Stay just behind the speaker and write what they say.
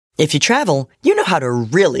If you travel, you know how to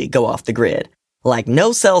really go off the grid. Like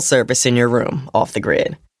no cell service in your room off the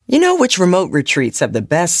grid. You know which remote retreats have the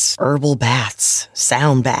best herbal baths,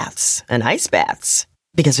 sound baths, and ice baths.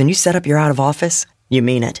 Because when you set up your out of office, you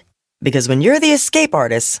mean it. Because when you're the escape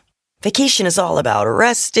artist, vacation is all about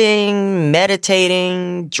resting,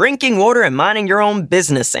 meditating, drinking water, and minding your own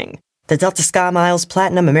businessing. The Delta Sky Miles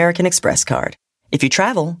Platinum American Express card. If you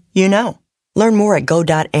travel, you know. Learn more at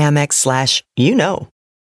go.amex/you-know.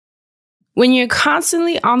 When you're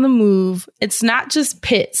constantly on the move, it's not just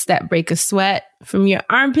pits that break a sweat. From your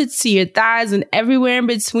armpits to your thighs and everywhere in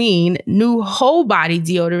between, new whole body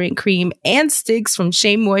deodorant cream and sticks from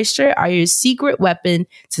Shea Moisture are your secret weapon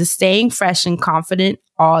to staying fresh and confident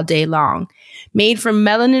all day long. Made from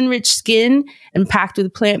melanin-rich skin and packed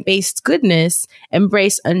with plant-based goodness,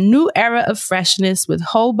 embrace a new era of freshness with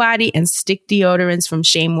whole body and stick deodorants from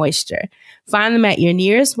Shea Moisture. Find them at your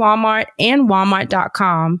nearest Walmart and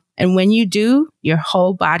walmart.com. And when you do, your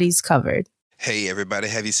whole body's covered. Hey everybody,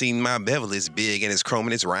 have you seen my bevel? It's big and it's chrome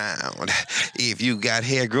and it's round. If you got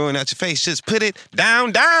hair growing out your face, just put it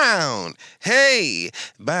down. Hey,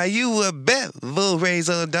 buy you a bevel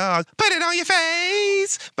razor, dog. Put it on your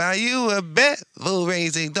face. Buy you a bevel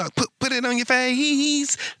razor, dog. Put it on your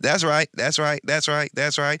face. That's right.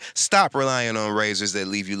 Stop relying on razors that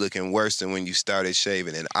leave you looking worse than when you started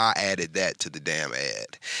shaving, and I added that to the damn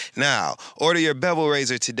ad. Now, order your bevel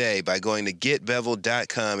razor today by going to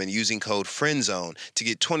getbevel.com and using code FRIENDZONE to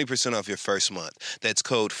get 20% off your first month. That's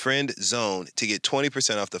code FRIENDZONE to get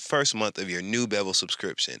 20% off the first month of your new bevel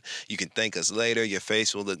subscription. You can thank us later. Your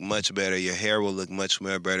face will look much better. Your hair will look much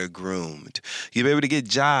more better groomed. You'll be able to get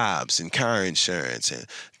jobs and car insurance and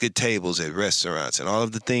good tables at restaurants and all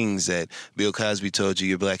of the things that Bill Cosby told you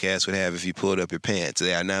your black ass would have if you pulled up your pants.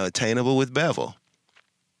 They are now attainable with Bevel.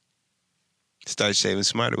 Start shaving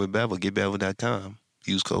smarter with Bevel. GetBevel.com.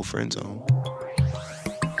 Use code FRIENDZONE.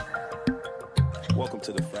 Welcome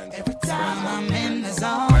to the Friends Zone. My name is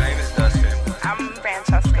Dustin. I'm Fran,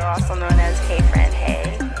 also known as Hey Fran,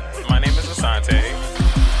 Hey. My name is Assante.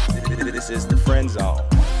 This is the Friend Zone.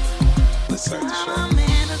 Let's start the show.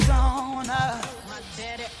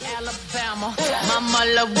 Mama,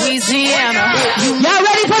 Louisiana. Y'all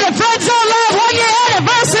ready for the Friend Zone Live 1 year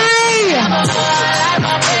anniversary?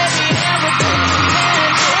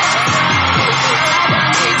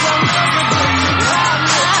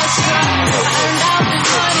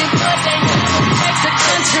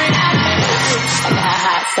 I got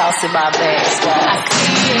hot sauce in my bag,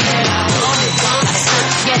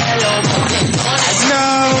 No.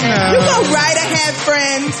 You go right ahead,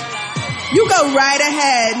 friend. You go right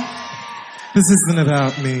ahead. This isn't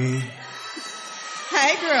about me.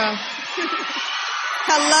 Hey, girl.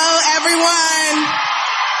 Hello, everyone.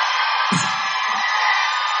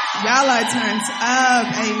 Y'all are turned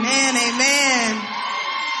up. Amen.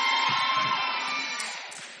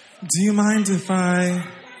 Do you mind if I...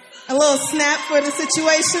 A little snap for the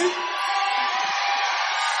situation?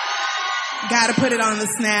 Gotta put it on the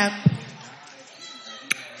snap.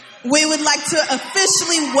 We would like to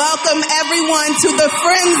officially welcome everyone to the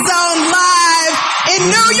Friend Zone Live in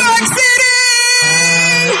New York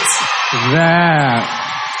City! That.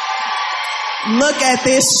 Look at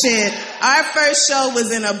this shit. Our first show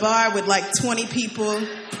was in a bar with like 20 people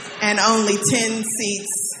and only 10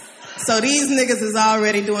 seats. So these niggas is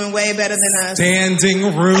already doing way better than us.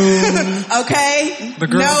 Standing room. Okay? The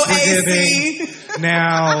girls no were AC. Giving.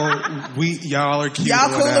 Now, y'all are cute. Y'all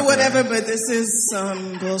cool or whatever, but this is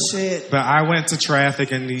some bullshit. But I went to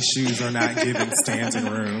traffic and these shoes are not giving standing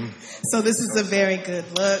room. So this is a very good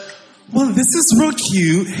look. Well, this is real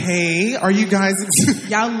cute. Hey, are you guys...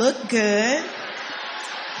 Y'all look good.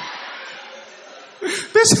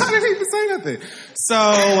 Bitch, I didn't even say nothing. So,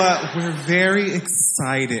 we're very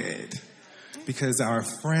excited because our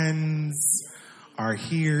friends are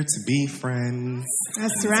here to be friends.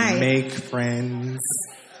 That's right. To make friends.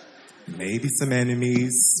 Maybe some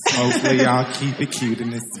enemies. Hopefully y'all keep it cute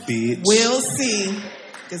in this bitch. We'll see.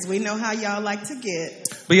 Because we know how y'all like to get.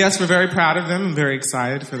 But yes, we're very proud of them. I'm very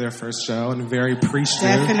excited for their first show and very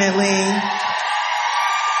appreciative. Definitely.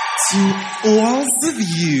 To all of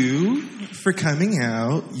you for coming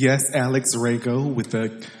out. Yes, Alex Rago with a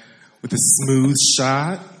smooth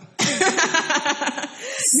shot.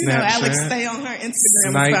 You know, Alex stay on her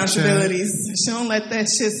Instagram responsibilities. She don't let that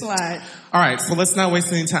shit slide. All right, so let's not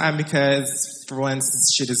waste any time because for once,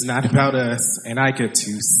 this shit is not about us, and I get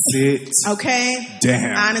to sit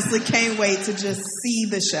down. Honestly, can't wait to just see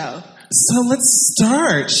the show. So let's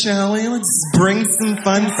start, shall we? Let's bring some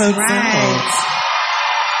fun folks out.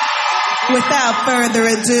 Without further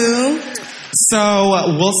ado,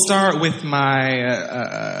 So we'll start with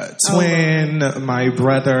my twin, my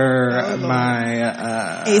brother,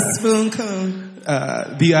 my a spoon coon.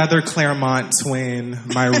 The other Claremont twin,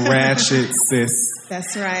 my ratchet sis.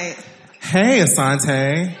 That's right. Hey,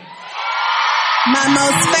 Asante. My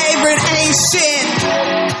most favorite ain't shit.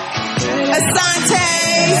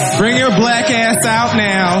 Assante. Bring your black ass out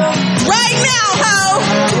now. Right now, ho.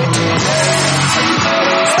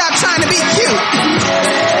 Stop trying to be cute.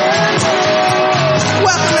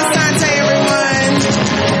 Welcome, Assante, everyone.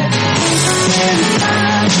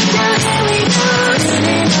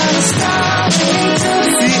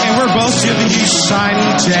 See, and we're both giving you shiny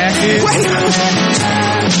jackets. Wait.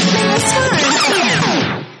 It's fine.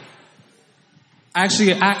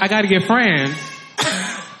 Actually, I got to get Fran.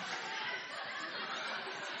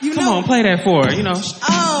 Come on, play that for her, you know.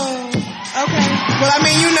 Oh, okay. Well, I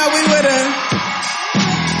mean, you know, we would have.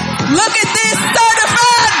 Look at this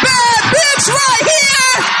certified bad bitch right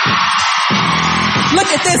here. Look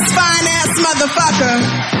at this fine ass motherfucker.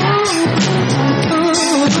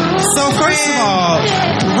 So first of all,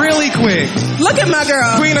 really quick. Look at my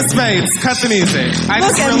girl. Queen of Spades, cut the music.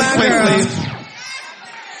 Look at my girl.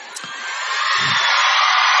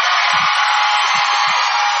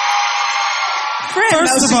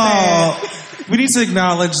 First of all, we need to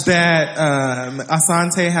acknowledge that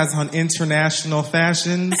Assante has on international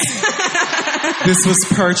fashions. This was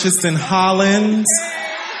purchased in Holland.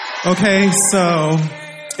 Okay, so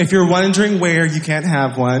if you're wondering where, you can't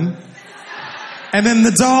have one. And then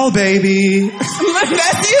the doll baby. Look,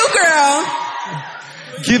 that's you, girl.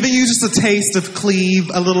 Giving you just a taste of Cleve,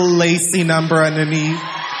 a little lacy number underneath.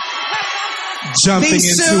 Jumping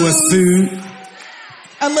into a suit.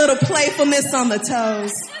 A little playfulness on the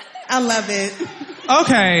toes. I love it.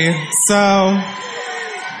 Okay, so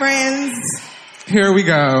Friends. Here we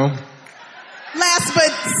go. Last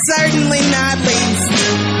but certainly not least.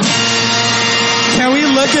 Can we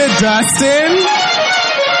look at Dustin?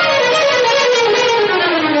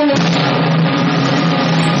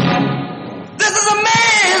 This is a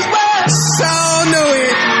man's world. So knew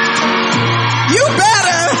it. You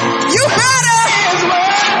better. You better.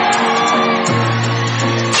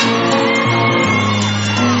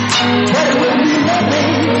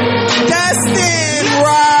 Dustin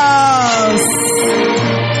Ross.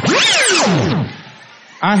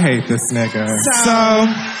 I hate this nigga. So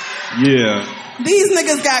yeah. These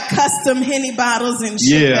niggas got custom Henny bottles and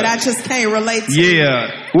shit that I just can't relate to. Yeah.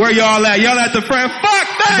 Where y'all at? Y'all at the friend? Fuck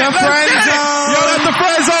that! The friend zone. Y'all at the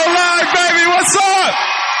friend zone live, baby. What's up?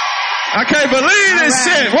 I can't believe this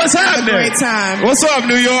shit. What's happening? Great time. What's up,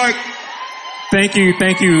 New York? Thank you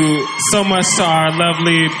so much to our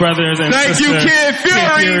lovely brothers and sisters. Thank you, Kid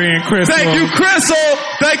Fury. And Crystal. Thank you, Crystal.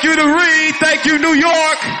 Thank you to Reed. Thank you, New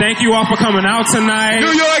York. Thank you all for coming out tonight.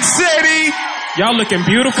 New York City. Y'all looking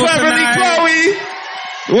beautiful Cleverly tonight.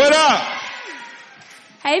 Chloe. What up?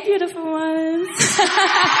 Hey, beautiful ones.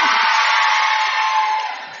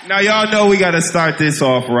 Now, y'all know we got to start this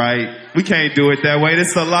off right. We can't do it that way.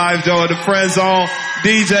 This is a live show of the Friend Zone.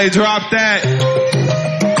 DJ, drop that.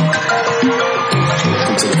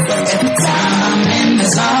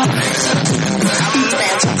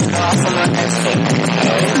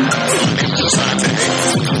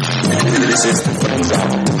 This is the Friend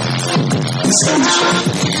Zone.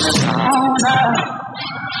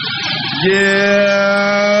 Yeah.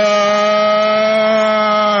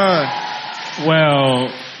 Well,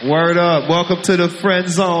 word up. Welcome to the Friend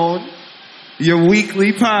Zone, your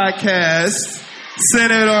weekly podcast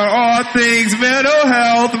centered on all things mental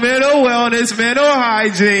health, mental wellness, mental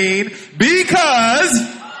hygiene, because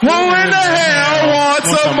who in the hell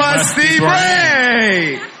wants a musty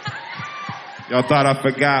brain? Y'all thought I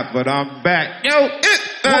forgot, but I'm back. Yo,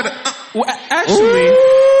 actually,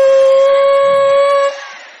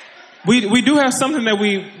 we do have something that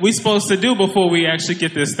we supposed to do before we actually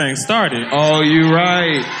get this thing started. Oh, you're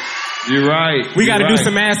right. You're right. We got to do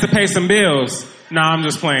some ass to pay some bills. Nah, I'm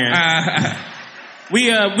just playing. We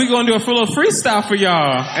gonna do a little freestyle for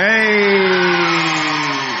y'all. Hey.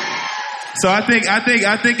 So I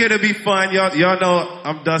think it'll be fun. Y'all know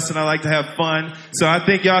I'm Dustin. I like to have fun. So I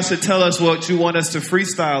think y'all should tell us what you want us to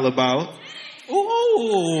freestyle about.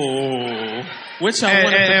 Ooh. Which I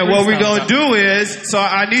want to And what we're gonna do is, so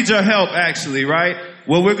I need your help actually, right?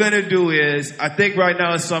 What we're gonna do is, I think right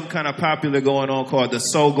now is some kind of popular going on called the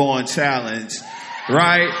So Gone Challenge.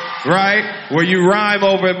 Right? Where you rhyme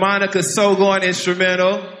over Monica's So Gone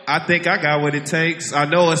instrumental. I think I got what it takes. I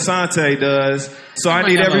know Assante does. So I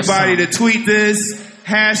need everybody to tweet this.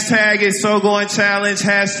 Hashtag it So Gone Challenge.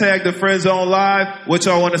 Hashtag the Friend Zone Live. What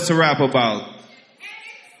y'all want us to rap about?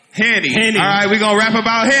 Henny. All right, we're going to rap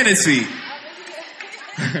about Hennessy.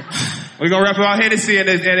 We're going to rap about Hennessy. And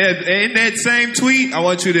in that same tweet, I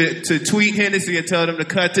want you to tweet Hennessy and tell them to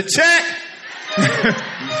cut the check.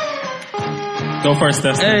 Go first,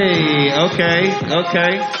 Dustin. Hey, okay.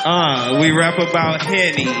 We rap about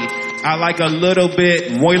Henny. I like a little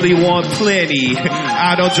bit, really want plenty.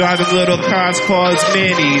 I don't drive them little cars called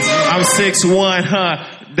minis. I'm 6'1",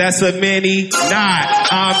 huh? That's a mini, not.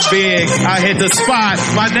 I'm big. I hit the spot.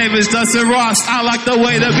 My name is Dustin Ross. I like the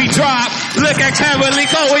way that we drop. Look at Kimberly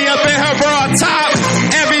going up in her bra top.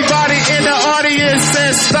 Everybody in the audience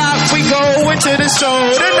says stop. We go into the show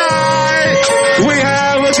tonight. We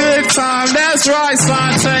have a good time. That's right,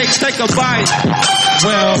 Sante. Take a bite.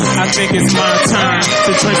 Well, I think it's my turn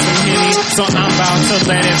to drink some Henny, so I'm about to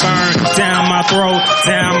let it burn. Down my throat,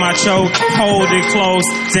 down my choke, hold it close,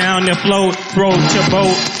 down the float, broach your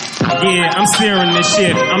boat. Yeah, I'm steering this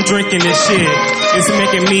shit, I'm drinking this shit. It's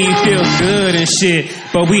making me feel good and shit,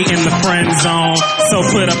 but we in the friend zone, so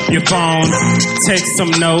put up your phone, take some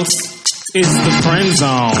notes, it's the friend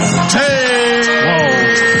zone. Hey!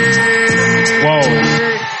 Whoa.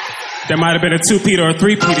 There might have been a 2-peat or a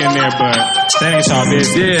 3-peat in there, but that ain't y'all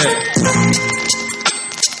business. Yeah.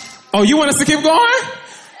 Oh, you want us to keep going?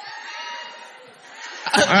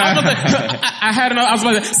 I was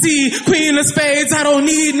about to see Queen of Spades. I don't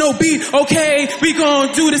need no beat. Okay, we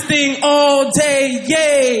gonna do this thing all day.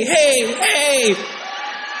 Yay! Hey!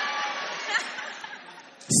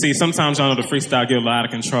 See, sometimes y'all know the freestyle get a lot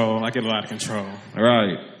of control. I get a lot of control. All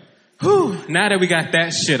right. Whew. Now that we got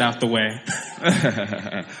that shit out the way.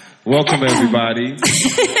 Welcome, everybody.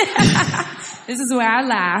 This is where I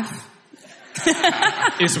laugh.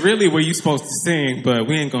 It's really where you supposed to sing, but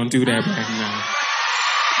we ain't gonna do that right now.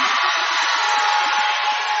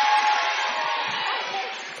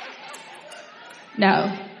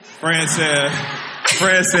 No. Fran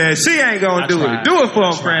said she ain't gonna do it. Do it for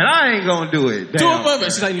him, Fran. I ain't gonna do it. Damn. Do it for me.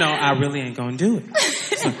 She's like, no, I really ain't gonna do it.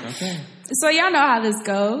 Like, okay. So y'all know how this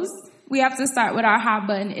goes. We have to start with our hot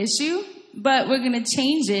button issue, but we're going to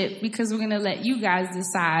change it because we're going to let you guys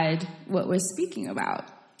decide what we're speaking about.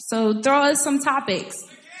 So throw us some topics.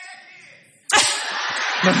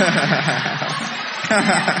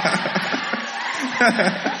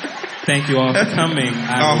 Thank you all for coming.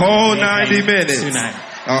 A whole 90 minutes. Tonight.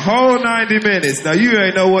 A whole 90 minutes. Now you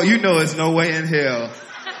ain't know what, you know it's no way in hell.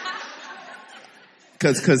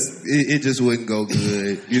 Cause it just wouldn't go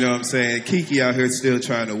good. You know what I'm saying? Kiki out here still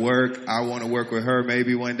trying to work. I want to work with her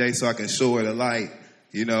maybe one day so I can show her the light,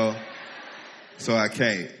 you know? So I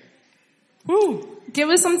can't. Woo. Give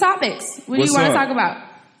us some topics. What do you want to talk about?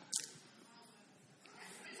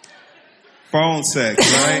 Phone sex,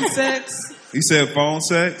 right? Phone sex? You said phone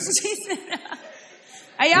sex?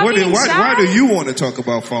 Are y'all being shy? Why do you want to talk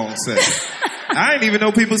about phone sex? I didn't even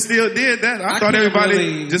know people still did that. I thought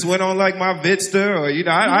everybody just went on like my Vitster or, you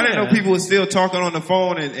know, I didn't know people were still talking on the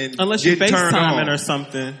phone and unless you're turned on. FaceTiming or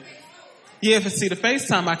something. Yeah, if see the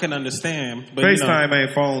FaceTime I can understand. But FaceTime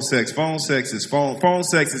ain't phone sex. Phone sex is phone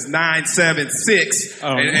sex is 976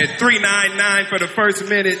 and 399 for the first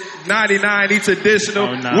minute, 99 each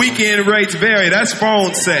additional. Weekend rates vary. That's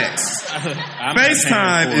phone sex.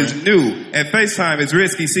 FaceTime is new and FaceTime is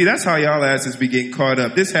risky. See, that's how y'all asses be getting caught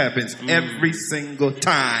up. This happens every single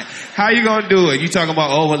time. How you gonna do it? You talking about,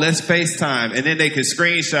 oh, well, let's FaceTime, and then they can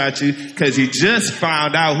screenshot you because you just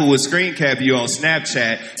found out who was screen capping you on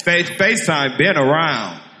Snapchat. FaceTime been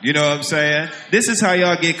around. You know what I'm saying? This is how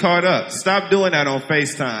y'all get caught up. Stop doing that on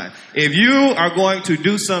FaceTime. If you are going to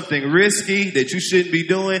do something risky that you shouldn't be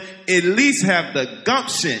doing, at least have the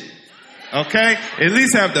gumption. Okay? At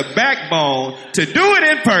least have the backbone to do it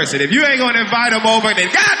in person. If you ain't going to invite them over, then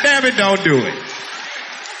goddamn it, don't do it.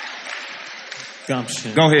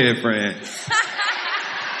 Gumption. Go ahead, Fran.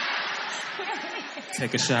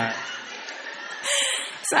 Take a shot.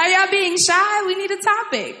 So are y'all being shy? We need a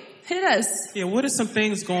topic. Hit us. Yeah, what are some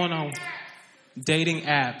things going on? Dating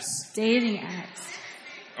apps. Dating apps.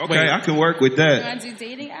 Okay, wait, I can work with that. You want to do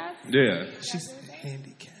dating apps? Yeah. She said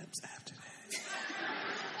handicaps after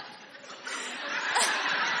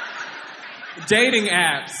that. Dating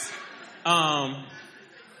apps.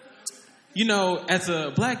 You know, as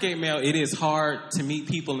a black gay male, it is hard to meet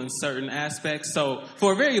people in certain aspects. So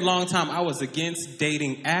for a very long time, I was against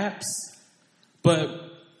dating apps. But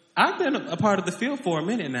I've been a part of the field for a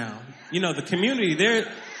minute now. You know, the community, there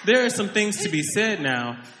are some things to be said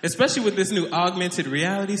now, especially with this new augmented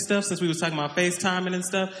reality stuff, since we were talking about FaceTiming and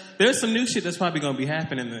stuff. There's some new shit that's probably going to be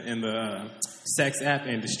happening in the sex app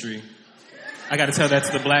industry. I got to tell that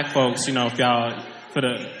to the black folks, you know, if y'all, for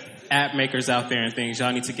the app makers out there and things,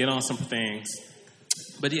 y'all need to get on some things.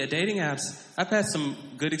 But yeah, dating apps, I've had some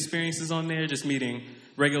good experiences on there, just meeting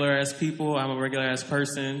regular ass people. I'm a regular ass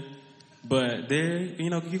person. But you're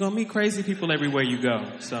going to meet crazy people everywhere you go.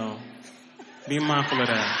 So be mindful of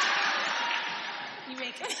that.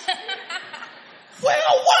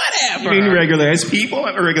 Well, whatever. You mean regular ass people?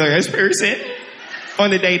 I'm a regular ass person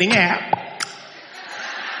on the dating app.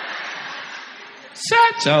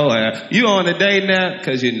 Shut your ass. You on the dating app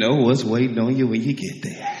because you know what's waiting on you when you get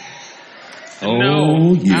there.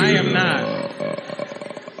 No, yeah. I am not.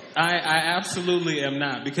 I absolutely am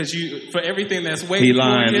not, because for everything that's waiting. He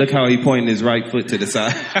lying. Look how he pointing his right foot to the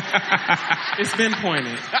side. It's been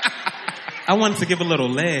pointed. I wanted to give a little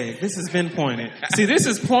leg. This has been pointed. See, this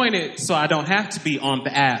is pointed so I don't have to be on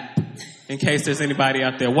the app. In case there's anybody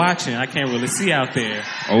out there watching, I can't really see out there.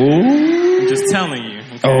 Oh. I'm just telling you.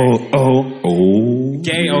 Okay? Oh.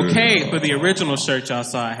 Gay okay for the original shirt y'all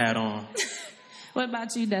saw I had on. What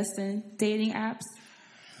about you, Dustin? Dating apps?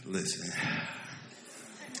 Listen.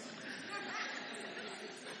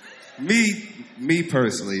 Me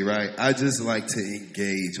personally, right? I just like to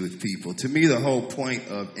engage with people. To me, the whole point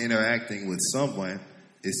of interacting with someone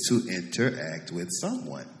is to interact with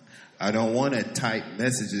someone. I don't want to type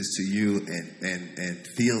messages to you and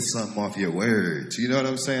feel something off your words. You know what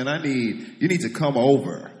I'm saying? You need to come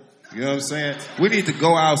over. You know what I'm saying? We need to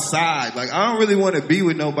go outside. Like, I don't really want to be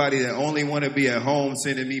with nobody that only want to be at home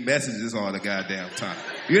sending me messages all the goddamn time.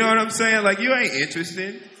 You know what I'm saying? Like, you ain't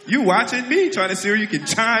interested. You watching me, trying to see where you can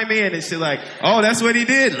chime in and shit like, oh, that's what he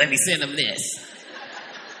did? Let me send him this.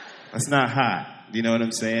 That's not hot. You know what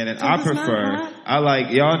I'm saying? And I prefer,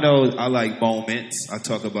 y'all know I like moments. I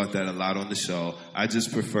talk about that a lot on the show. I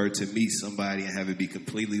just prefer to meet somebody and have it be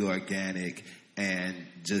completely organic, and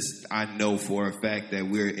just, I know for a fact that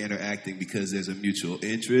we're interacting because there's a mutual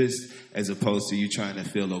interest, as opposed to you trying to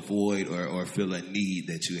fill a void or fill a need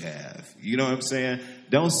that you have. You know what I'm saying?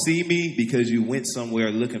 Don't see me because you went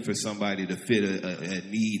somewhere looking for somebody to fit a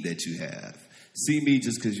need that you have. See me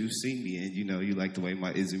just because you see me and, you like the way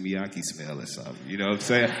my Izumiyaki smell or something. You know what I'm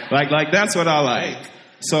saying? Like that's what I like.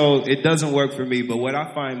 So it doesn't work for me. But what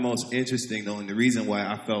I find most interesting, though, and the reason why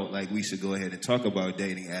I felt like we should go ahead and talk about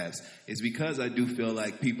dating apps, is because I do feel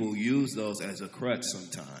like people use those as a crutch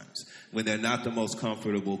sometimes when they're not the most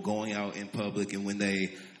comfortable going out in public, and when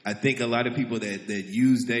I think a lot of people that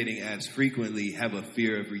use dating apps frequently have a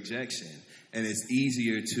fear of rejection. And it's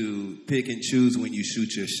easier to pick and choose when you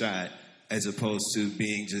shoot your shot as opposed to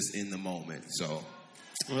being just in the moment. So.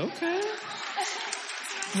 Okay then.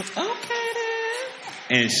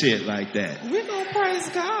 And shit like that. We're going to praise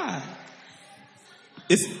God.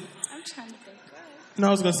 I'm trying to think. No,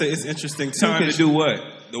 I was going to say it's interesting too. Time to do what?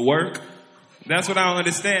 The work? That's what I don't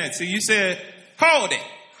understand. So you said, hold it.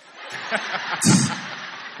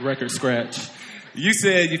 Record scratch. You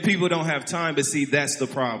said people don't have time, but see, that's the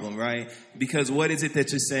problem, right? Because what is it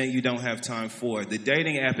that you're saying you don't have time for? The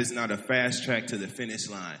dating app is not a fast track to the finish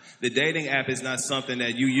line. The dating app is not something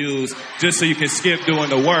that you use just so you can skip doing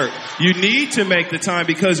the work. You need to make the time,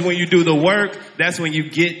 because when you do the work, that's when you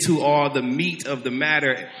get to all the meat of the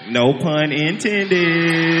matter. No pun intended.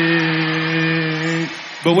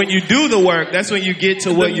 But when you do the work, that's when you get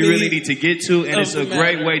to what you really need to get to, and it's a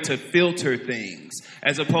great way to filter things,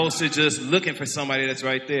 as opposed to just looking for somebody that's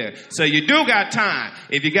right there. So you do got time.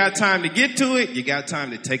 If you got time to get to it, you got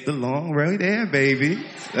time to take the long road there, baby.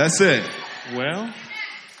 That's it. Well,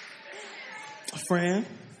 Fran.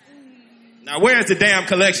 Now where's the damn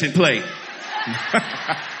collection plate?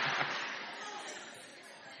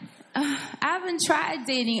 I haven't tried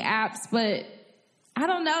dating apps, but I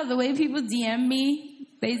don't know. The way people DM me,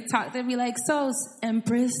 they talk to me like, so,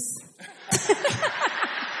 Empress.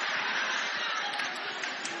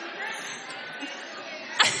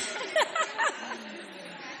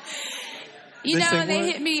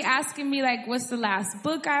 They hit me asking me, like, what's the last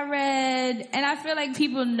book I read? And I feel like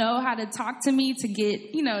people know how to talk to me to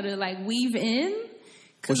get, to, like, weave in.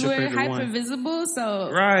 Because we're hyper-visible,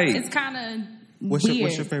 so it's kind of weird.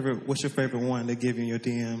 What's your favorite one they give you in your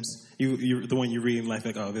DMs? You the one you read and like,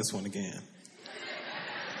 oh, this one again.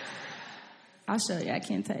 I'll show you. I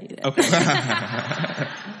can't tell you that. Okay.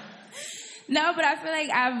 No, but I feel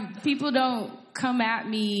like people don't come at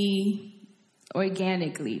me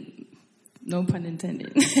organically. No pun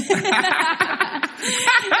intended. Get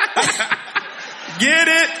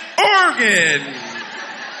it? Organ!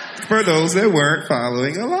 For those that weren't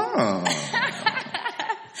following along.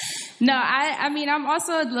 No, I mean, I'm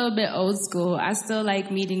also a little bit old school. I still like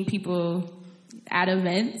meeting people at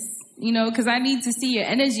events, because I need to see your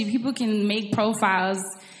energy. People can make profiles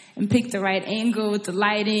and pick the right angle with the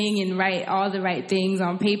lighting and write all the right things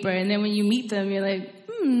on paper. And then when you meet them, you're like,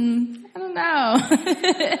 I don't know.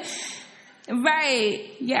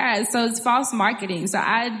 Right. Yeah. So it's false marketing. So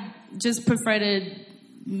I just prefer to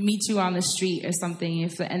meet you on the street or something.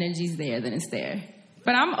 If the energy's there, then it's there.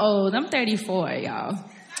 But I'm old. I'm 34, y'all.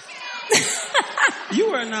 You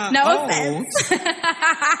are not no old. Offense.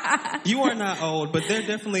 You are not old, but there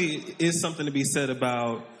definitely is something to be said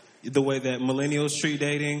about the way that millennials treat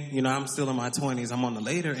dating. You know, I'm still in my 20s. I'm on the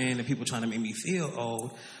later end of people trying to make me feel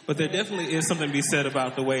old. But there definitely is something to be said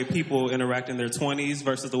about the way people interact in their 20s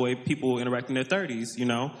versus the way people interact in their 30s, you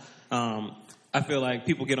know? I feel like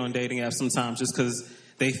people get on dating apps sometimes just because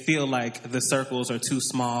they feel like the circles are too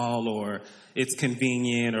small or it's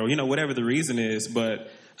convenient or, you know, whatever the reason is. But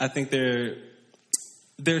I think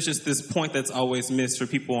there's just this point that's always missed for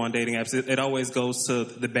people on dating apps. It always goes to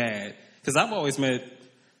the bad. Because I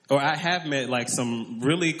have met like some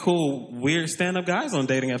really cool, weird stand-up guys on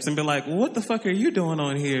dating apps and been like, well, what the fuck are you doing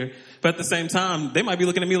on here? But at the same time, they might be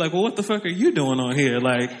looking at me like, well, what the fuck are you doing on here?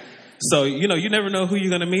 Like, so, you know, you never know who you're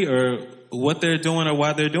going to meet or what they're doing or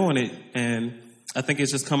why they're doing it. And I think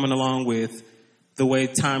it's just coming along with the way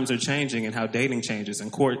times are changing and how dating changes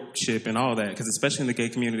and courtship and all that. Because especially in the gay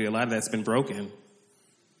community, a lot of that's been broken.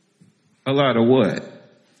 A lot of what?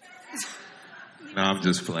 No, I'm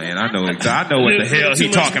just playing. I know what the hell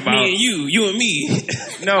he's talking about. Me and you and me.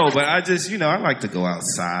 No, but I just, you know, I like to go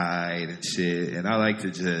outside and shit, and I like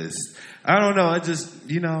to just, I don't know, I just,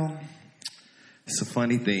 you know, it's a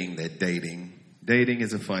funny thing that dating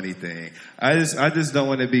is a funny thing. I just don't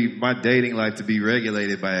want to be, my dating life to be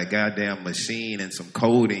regulated by a goddamn machine and some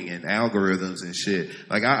coding and algorithms and shit.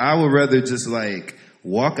 Like, I would rather just, like,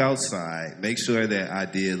 walk outside, make sure that I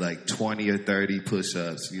did like 20 or 30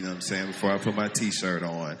 push-ups, you know what I'm saying, before I put my t-shirt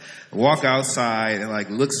on. Walk outside and like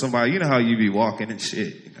look somebody, you know how you be walking and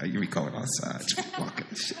shit. You know, you be going outside, you be walking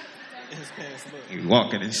and shit. You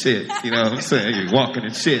walking and shit, you know what I'm saying? You're walking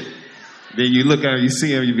and shit. Then you look at him, you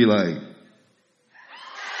see him, you be like,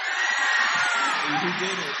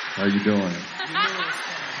 how you doing?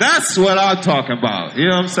 That's what I'm talking about. You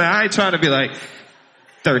know what I'm saying? I ain't trying to be like,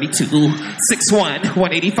 32, 6'1",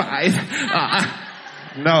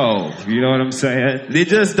 185. No, you know what I'm saying? They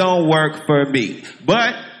just don't work for me.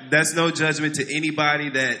 But that's no judgment to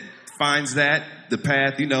anybody that finds that, the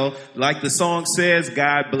path, you know, like the song says,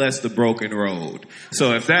 God bless the broken road.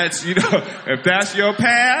 So if that's, you know, if that's your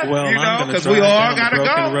path, well, you know, because we all gotta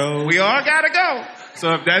go. Road. We all gotta go.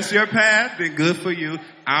 So if that's your path, then good for you.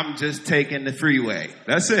 I'm just taking the freeway.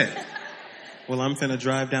 That's it. Well, I'm finna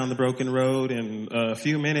drive down the broken road in a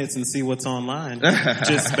few minutes and see what's online,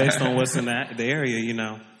 just based on what's in the area, you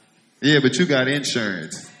know. Yeah, but you got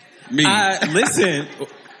insurance. Me. Listen,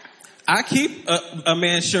 I keep a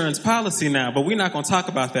man's insurance policy now, but we're not going to talk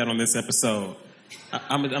about that on this episode.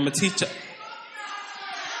 I'm a teacher.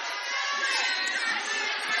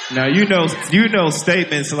 Now, you know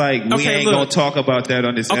statements like, we ain't going to talk about that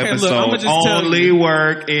on this episode, only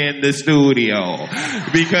work in the studio.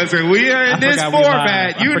 Because when we are in this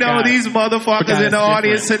format, you know these motherfuckers in the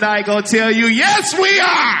audience tonight going to tell you, yes, we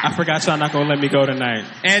are! I forgot y'all not going to let me go tonight.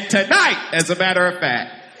 And tonight, as a matter of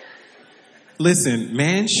fact. Listen,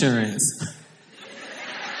 man insurance.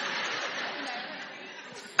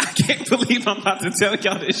 I can't believe I'm about to tell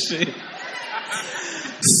y'all this shit.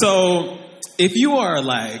 So, if you are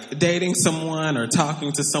like dating someone or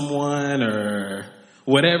talking to someone or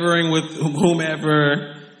whatevering with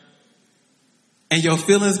whomever and your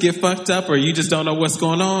feelings get fucked up or you just don't know what's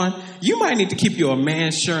going on, you might need to keep your man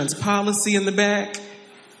insurance policy in the back.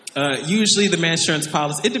 Usually the man insurance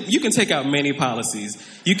policy, you can take out many policies.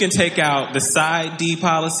 You can take out the side D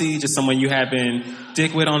policy, just someone you have been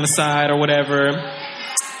dick with on the side or whatever.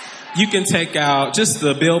 You can take out just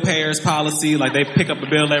the bill payers policy, like they pick up a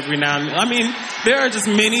bill every now and then. I mean, there are just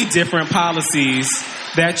many different policies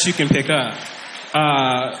that you can pick up.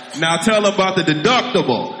 Now tell them about the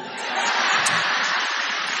deductible.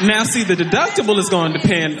 Now see, the deductible is going to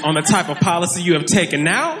depend on the type of policy you have taken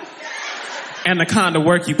out and the kind of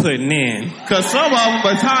work you're putting in. Because some of them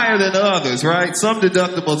are higher than the others, right? Some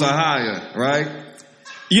deductibles are higher, right?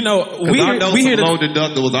 You know, we hear low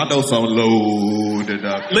deductibles. I know some low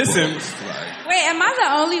deductibles. Listen. Wait, am I the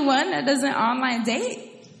only one that doesn't online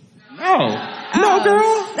date? No. No,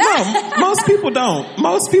 girl. No, most people don't.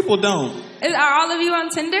 Most people don't. Are all of you on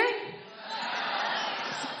Tinder?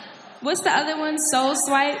 What's the other one? Soul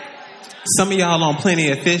Swipe? Some of y'all on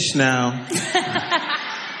Plenty of Fish now.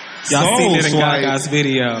 Y'all seen it in Gaga's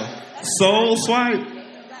video. Soul Swipe?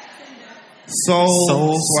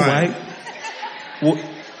 Soul Swipe? Well,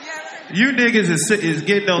 you niggas is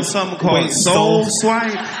getting on something called Soul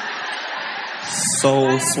Swipe?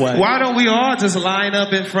 Soul Swipe. Why don't we all just line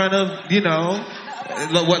up in front of, you know,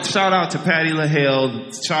 Shout out to Patty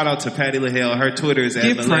LaHale. Shout out to Patty LaHale. Her Twitter is at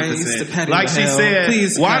Give Maleficent. praise to Patty like LaHale. she said,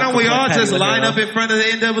 Please why clap don't we for all Patty just line LaHale. up in front of the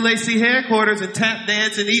NAACP headquarters and tap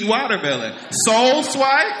dance and eat watermelon? Soul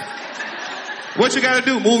swipe? What you gotta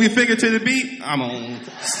do? Move your finger to the beat? I'm on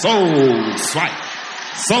soul swipe.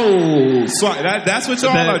 Soul swipe. That's what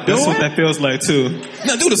y'all are doing? That's what that feels like, too.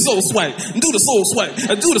 Now do the soul swipe. Do the soul swipe.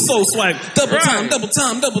 Do the soul swipe. Double time, double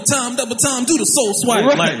time, double time, double time. Do the soul swipe.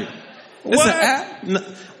 Right. Like, it's an app? No.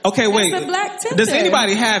 Okay, wait. It's a black Tinder. Does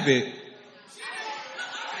anybody have it?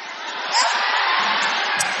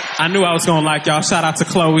 I knew I was going to like y'all. Shout out to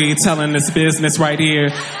Chloe telling this business right here.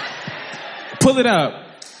 Pull it up.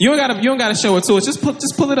 You don't gotta show it to us. Just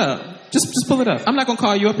pull it up. Just pull it up. I'm not going to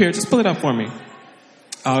call you up here. Just pull it up for me.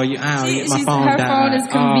 Oh, my phone died. Her phone is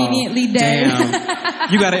conveniently dead.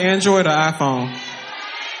 Damn. You got an Android or iPhone?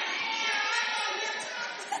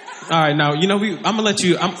 All right, now, I'm going to let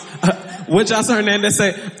you, what Jocelyn Hernandez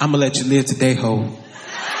say? I'm going to let you live today, ho.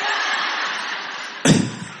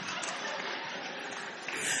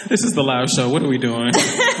 This is the live show. What are we doing?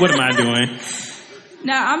 What am I doing?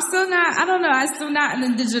 No, I'm still not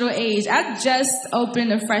in the digital age. I just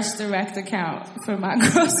opened a Fresh Direct account for my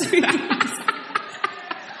groceries.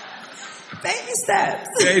 Baby steps.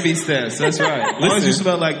 Baby steps, that's right. As long as you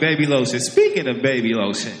smell like baby lotion. Speaking of baby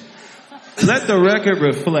lotion, let the record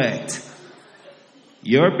reflect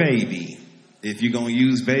your baby, if you're going to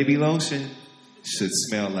use baby lotion, should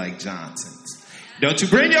smell like Johnson's. Don't you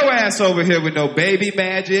bring your ass over here with no baby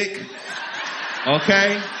magic,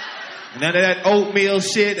 okay? None of that oatmeal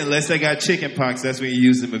shit, unless they got chicken pox. That's when you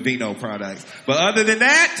use the Mavino products. But other than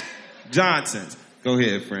that, Johnson's. Go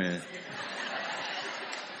ahead, friend.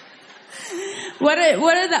 What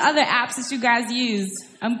are the other apps that you guys use?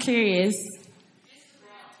 I'm curious.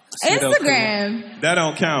 Instagram. That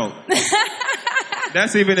don't count.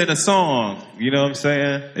 That's even in a song. You know what I'm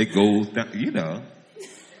saying? It goes down. You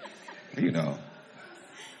know.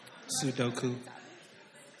 Sudoku.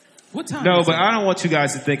 What time? No, is but it? I don't want you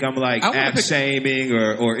guys to think I'm like app shaming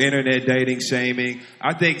or internet dating shaming.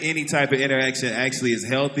 I think any type of interaction actually is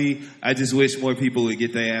healthy. I just wish more people would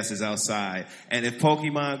get their asses outside. And if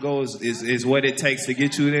Pokemon Go is what it takes to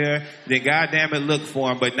get you there, then goddamn it, look for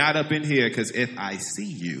them, but not up in here, because if I see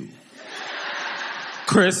you,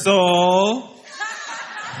 Crystal,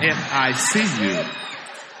 if I see you,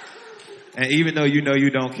 and even though you know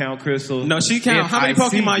you don't count, Crystal. No, she count. How many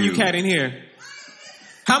Pokemon you caught in here?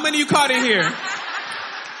 How many you caught in here?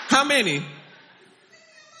 How many?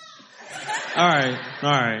 All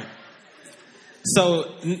right.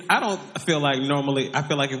 So I don't feel like normally. I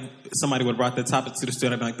feel like if somebody would have brought the topic to the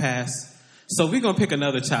studio, I'd be like, pass. So we're gonna pick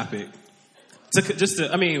another topic.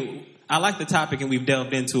 I like the topic and we've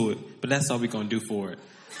delved into it, but that's all we're gonna do for it.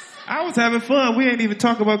 I was having fun. We ain't even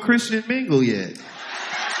talking about Christian Mingle yet.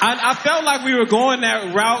 I felt like we were going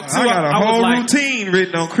that route too. I got a whole routine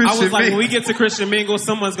written on Christian Mingle. I was like, when we get to Christian Mingle,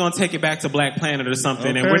 someone's going to take it back to Black Planet or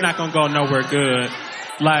something, and we're not going to go nowhere good.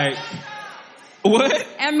 Like, what?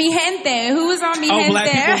 And Mi Gente. Who was on Mi Gente? Oh,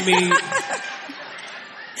 Black people meet.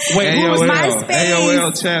 Wait, who was MySpace?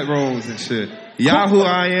 AOL chat rooms and shit. Yahoo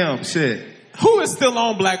IM shit. Who is still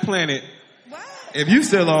on Black Planet? What? If you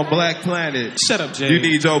still on Black Planet, shut up, Jay. You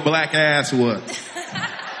need your black ass whooped.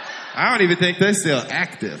 I don't even think they're still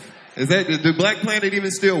active. Do Black Planet even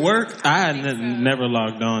still work? I never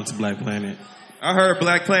logged on to Black Planet. I heard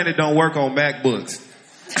Black Planet don't work on MacBooks.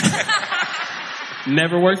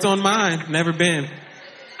 Never worked on mine. Never been.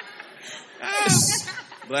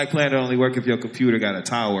 Black Planet only work if your computer got a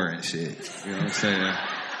tower and shit. You know what I'm saying?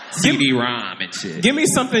 CD-ROM and shit. Give me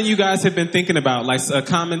something you guys have been thinking about, like a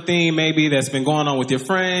common theme maybe that's been going on with your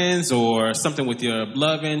friends, or something with your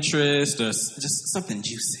love interest, or just something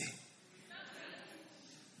juicy.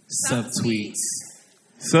 Subtweets.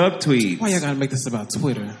 Subtweets. Why y'all gotta make this about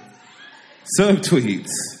Twitter?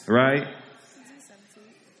 Subtweets, right?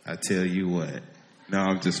 I tell you what. No,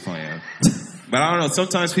 I'm just playing. But I don't know.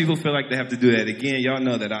 Sometimes people feel like they have to do that. Again, y'all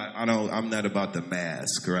know that I'm not about the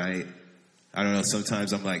mask, right? I don't know.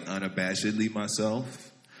 Sometimes I'm like unabashedly myself.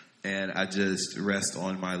 And I just rest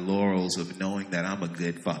on my laurels of knowing that I'm a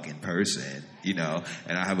good fucking person, you know,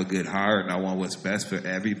 and I have a good heart and I want what's best for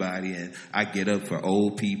everybody. And I get up for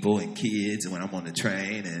old people and kids and when I'm on the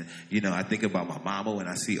train and, you know, I think about my mama when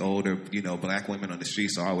I see older, you know, black women on the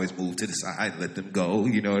streets. So I always move to the side, let them go.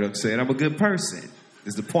 You know what I'm saying? I'm a good person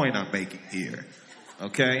is the point I'm making here.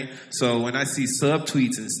 Okay. So when I see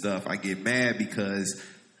subtweets and stuff, I get mad because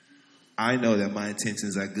I know that my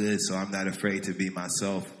intentions are good, so I'm not afraid to be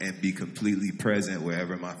myself and be completely present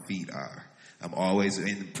wherever my feet are. I'm always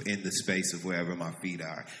in the space of wherever my feet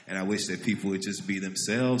are. And I wish that people would just be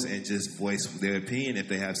themselves and just voice their opinion if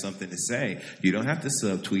they have something to say. You don't have to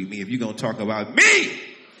subtweet me if you're going to talk about me.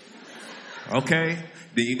 Okay?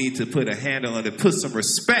 Then you need to put a handle on it, put some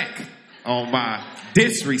respect on my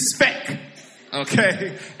disrespect.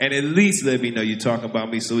 Okay? And at least let me know you're talking about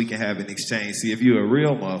me so we can have an exchange. See, if you're a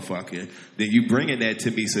real motherfucker, then you bringing that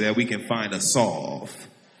to me so that we can find a solve.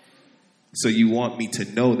 So you want me to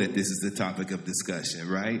know that this is the topic of discussion,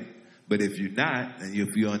 right? But if you're not, and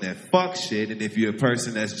if you're on that fuck shit, and if you're a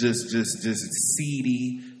person that's just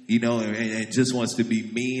seedy, you know, and just wants to be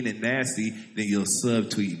mean and nasty, then you'll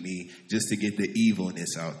subtweet me just to get the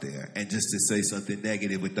evilness out there and just to say something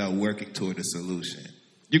negative without working toward a solution.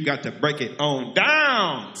 You got to break it on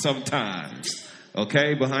down sometimes,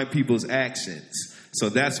 okay, behind people's actions. So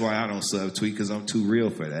that's why I don't subtweet, because I'm too real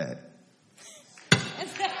for that.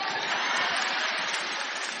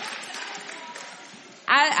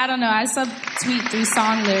 I don't know. I subtweet through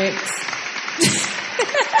song lyrics.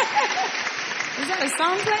 Is that a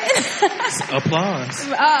song playing? Applause.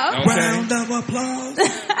 Oh, okay. Round of applause.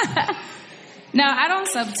 No, I don't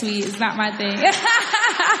subtweet. It's not my thing.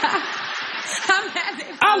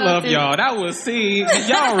 I love y'all. That was, see,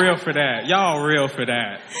 y'all real for that. Y'all real for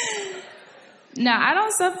that. No, I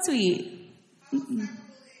don't subtweet.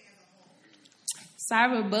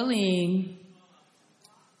 Cyberbullying.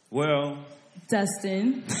 Well,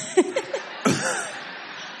 Dustin.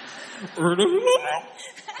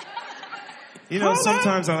 You know,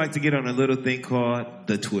 sometimes I like to get on a little thing called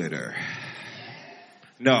the Twitter.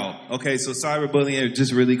 No. Okay, so cyberbullying,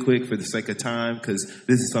 just really quick for the sake of time, because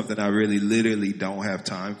this is something I really literally don't have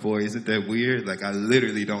time for. Isn't that weird? Like, I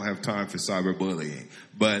literally don't have time for cyberbullying.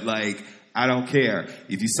 But, like, I don't care.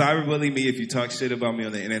 If you cyberbully me, if you talk shit about me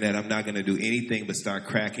on the internet, I'm not going to do anything but start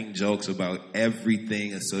cracking jokes about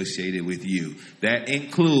everything associated with you. That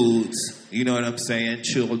includes, you know what I'm saying,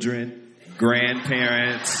 children,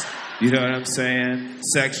 grandparents, you know what I'm saying,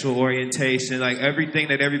 sexual orientation, like everything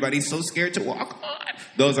that everybody's so scared to walk on.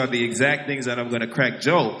 Those are the exact things that I'm going to crack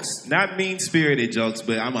jokes. Not mean-spirited jokes,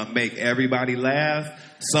 but I'm going to make everybody laugh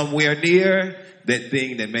somewhere near that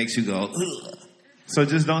thing that makes you go, ugh. So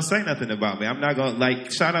just don't say nothing about me. I'm not going to,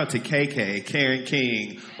 like, shout out to KK, Karen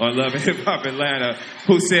King, on Love and Hip Hop Atlanta,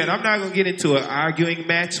 who said, I'm not going to get into an arguing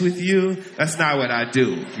match with you. That's not what I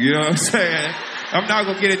do. You know what I'm saying? I'm not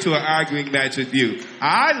going to get into an arguing match with you.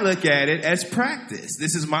 I look at it as practice.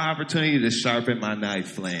 This is my opportunity to sharpen my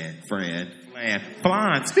knife, Fran.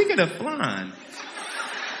 Speaking of flan,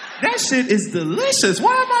 that shit is delicious.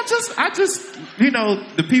 Why am I just, you know,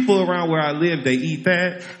 the people around where I live, they eat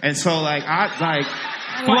that. And so, like,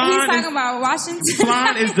 He's talking about Washington.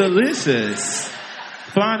 Flan is delicious.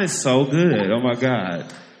 Flan is so good. Oh, my God.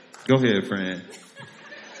 Go ahead, Fran.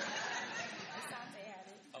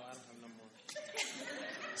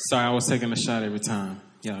 Sorry, I was taking a shot every time.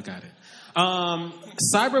 Y'all got it.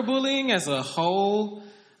 Cyberbullying as a whole,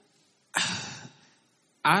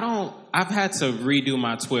 I've had to redo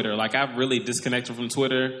my Twitter. Like, I've really disconnected from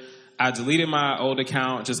Twitter. I deleted my old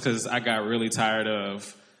account just because I got really tired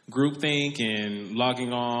of groupthink and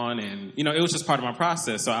logging on. And, you know, it was just part of my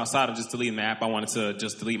process. So outside of just deleting the app, I wanted to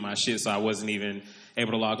just delete my shit so I wasn't even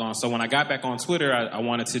able to log on. So when I got back on Twitter, I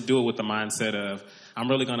wanted to do it with the mindset of I'm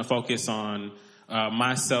really going to focus on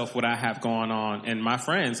myself, what I have going on, and my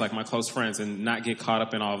friends, like my close friends, and not get caught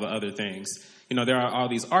up in all the other things. You know, there are all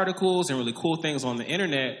these articles and really cool things on the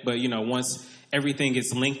internet, but, you know, once everything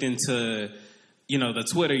gets linked into, you know, the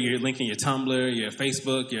Twitter, you're linking your Tumblr, your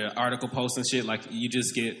Facebook, your article posts and shit, like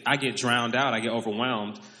I get drowned out, I get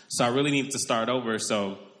overwhelmed. So I really need to start over.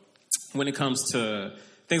 So when it comes to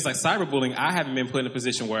things like cyberbullying, I haven't been put in a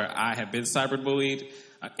position where I have been cyberbullied.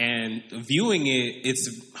 And viewing it,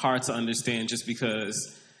 it's hard to understand just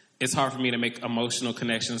because it's hard for me to make emotional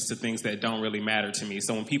connections to things that don't really matter to me.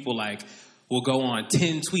 So when people like will go on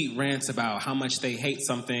 10-tweet rants about how much they hate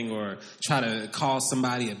something or try to call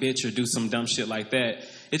somebody a bitch or do some dumb shit like that,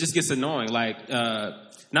 it just gets annoying. Like,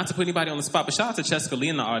 not to put anybody on the spot, but shout out to Cheska Lee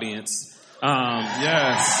in the audience.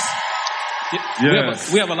 Yes.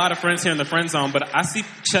 We have a lot of friends here in the friend zone, but I see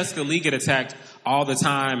Cheska Lee get attacked all the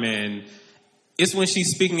time, and it's when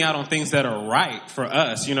she's speaking out on things that are right for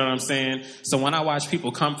us, you know what I'm saying? So when I watch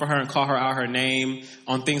people come for her and call her out her name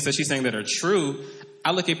on things that she's saying that are true, I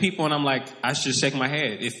look at people and I'm like, I should shake my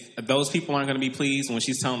head. If those people aren't going to be pleased when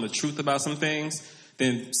she's telling the truth about some things,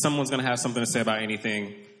 then someone's going to have something to say about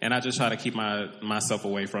anything. And I just try to keep myself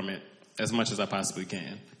away from it as much as I possibly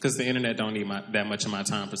can. Because the internet don't need that much of my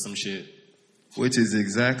time for some shit. Which is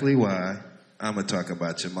exactly why I'm going to talk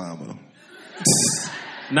about your mama.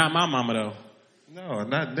 Not my mama, though. No,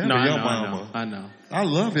 never No, your mama. I know. I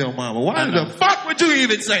love your mama. Why the fuck would you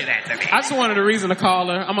even say that to me? I just wanted a reason to call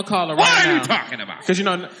her. I'm going to call her right now. What are you talking about? Because,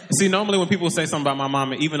 see, normally when people say something about my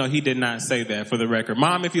mama, even though he did not say that for the record.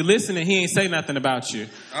 Mom, if you're listening, he ain't say nothing about you.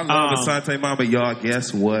 I love Asante mama, y'all.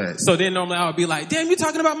 Guess what? So then normally I would be like, damn, you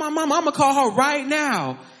talking about my mama? I'm going to call her right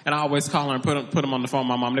now. And I always call her and put him on the phone with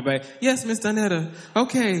my mom. They'd be like, yes, Miss Donetta.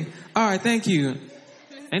 Okay. All right, thank you.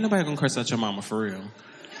 Ain't nobody going to curse out your mama for real.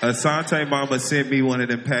 Asante mama sent me one of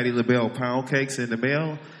them Patti LaBelle pound cakes in the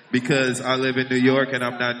mail because I live in New York and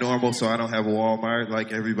I'm not normal, so I don't have a Walmart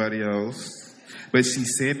like everybody else. But she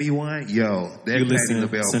sent me one. Yo, that Patti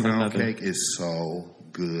LaBelle pound cake is so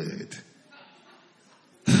good.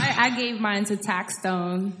 I gave mine to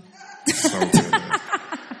Taxstone. So good.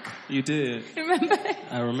 You did. Remember?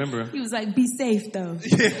 I remember. He was like, be safe, though.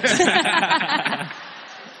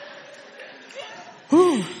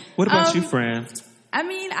 What about you, Fran? I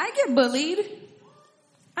mean, I get bullied.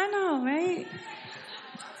 I know, right?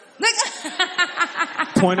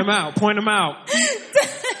 Point them out. Point them out.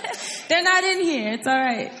 They're not in here. It's all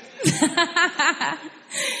right.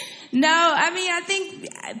 No, I mean, I think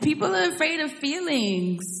people are afraid of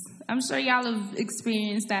feelings. I'm sure y'all have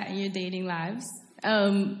experienced that in your dating lives.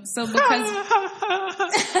 So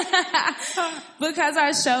because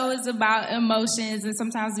our show is about emotions and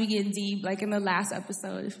sometimes we get deep, like in the last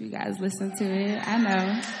episode, if you guys listen to it,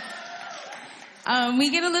 I know.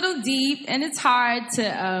 We get a little deep and it's hard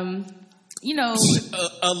to,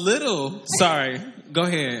 a little. Sorry. Go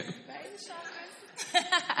ahead.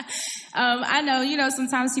 I know,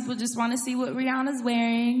 sometimes people just want to see what Rihanna's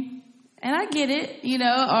wearing. And I get it, or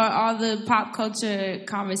all the pop culture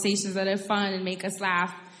conversations that are fun and make us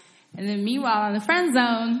laugh. And then meanwhile, on the friend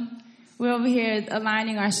zone, we're over here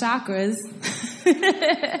aligning our chakras.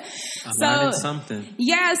 Aligning something.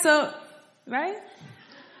 Yeah, right?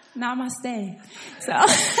 Namaste. So, I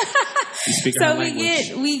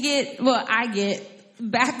get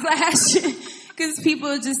backlash because people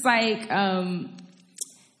are just like,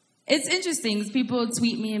 it's interesting. People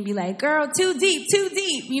tweet me and be like, girl, too deep,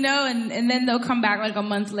 and then they'll come back like a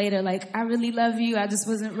month later like, I really love you. I just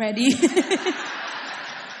wasn't ready.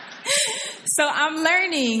 So I'm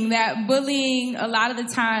learning that bullying, a lot of the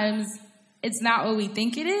times, it's not what we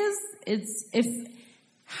think it is.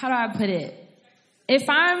 How do I put it? If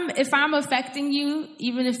I'm affecting you,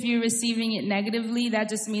 even if you're receiving it negatively, that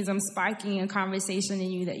just means I'm sparking a conversation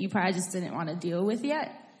in you that you probably just didn't want to deal with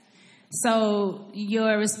yet. So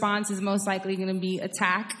your response is most likely going to be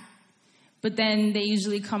attack. But then they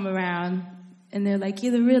usually come around and they're like,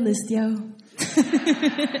 you're the realest, yo.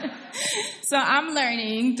 So I'm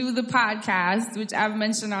learning through the podcast, which I've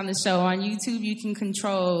mentioned on the show. On YouTube, you can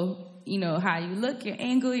control, how you look, your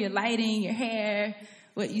angle, your lighting, your hair,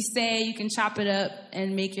 what you say. You can chop it up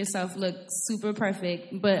and make yourself look super perfect.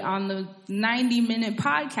 But on the 90-minute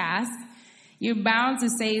podcast, you're bound to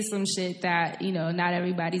say some shit that, not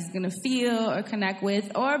everybody's going to feel or connect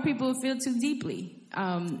with, or people feel too deeply.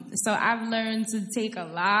 So I've learned to take a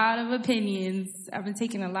lot of opinions. I've been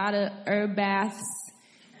taking a lot of herb baths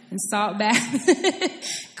and salt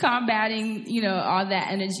baths, combating, all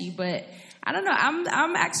that energy. But I don't know,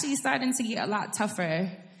 I'm actually starting to get a lot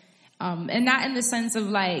tougher. And not in the sense of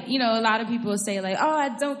like, a lot of people say like, oh, I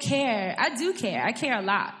don't care. I do care. I care a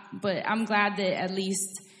lot. But I'm glad that at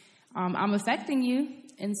least I'm affecting you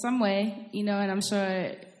in some way, and I'm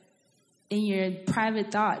sure in your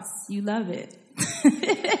private thoughts, you love it.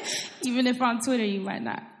 Even if on Twitter, you might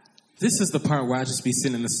not. This is the part where I just be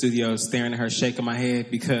sitting in the studio staring at her, shaking my head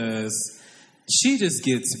because she just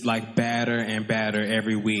gets like badder and badder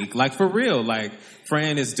every week. Like for real, like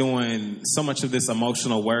Fran is doing so much of this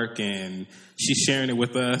emotional work and she's sharing it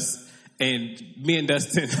with us. And me and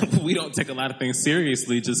Dustin, we don't take a lot of things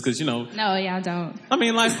seriously just because, No, yeah, I don't. I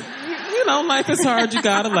mean, like, life is hard. You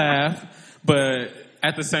gotta laugh. But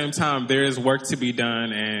at the same time, there is work to be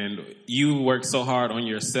done. And you work so hard on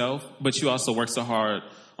yourself, but you also work so hard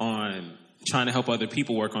on trying to help other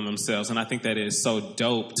people work on themselves. And I think that is so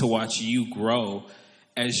dope to watch you grow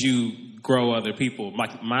as you grow other people.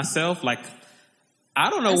 Like myself, like,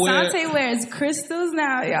 I don't know Asante wears crystals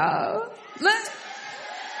now, y'all. Look.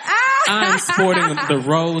 I'm sporting the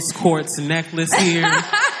rose quartz necklace here.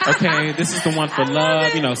 Okay, this is the one for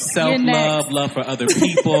love, self-love, love for other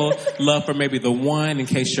people, love for maybe the one in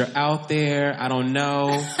case you're out there. I don't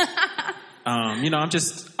know. I'm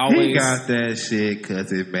just always... He got that shit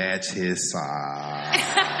because it matched his size.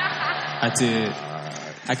 I did.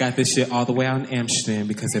 I got this shit all the way out in Amsterdam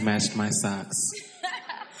because it matched my socks.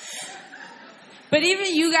 But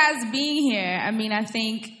even you guys being here, I mean, I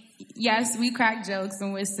think... Yes, we crack jokes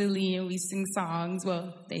and we're silly and we sing songs.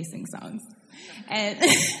 Well, they sing songs. And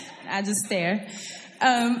I just stare.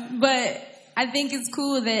 But I think it's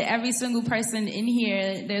cool that every single person in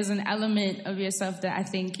here, there's an element of yourself that I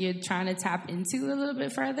think you're trying to tap into a little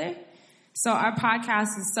bit further. So our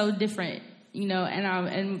podcast is so different, you know,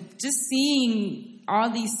 and just seeing all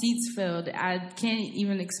these seats filled, I can't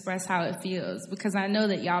even express how it feels because I know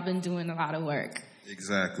that y'all been doing a lot of work.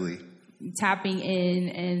 Exactly. Tapping in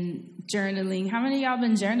and journaling. How many of y'all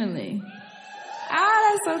been journaling?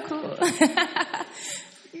 That's so cool.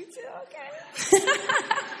 You too? Okay.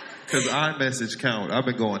 Because iMessage count. I've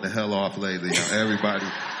been going the hell off lately, everybody.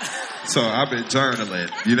 So I've been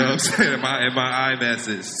journaling. You know what I'm saying? In my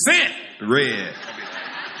iMessage. Sent! Red.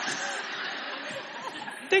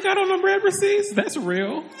 They got on them red receipts? That's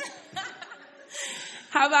real.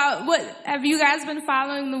 How about, have you guys been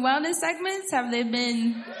following the wellness segments? Have they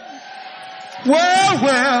been...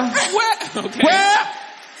 Well. Okay. Well.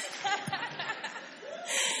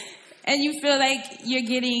 And you feel like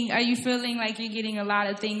are you feeling like you're getting a lot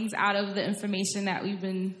of things out of the information that we've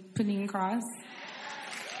been putting across?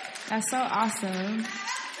 That's so awesome.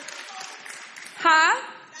 Huh?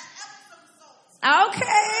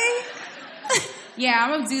 Okay. Yeah, I'm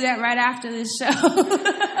going to do that right after this show.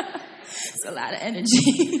 It's a lot of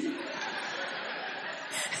energy.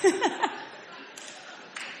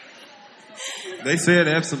 They said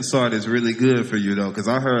Epsom salt is really good for you though, because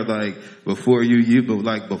I heard before you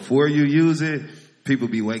use it, people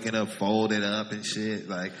be waking up folded up and shit,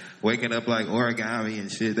 like waking up like origami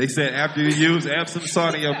and shit. They said after you use Epsom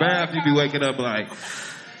salt in your bath, you be waking up like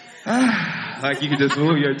you can just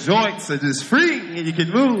move your joints and just free and you can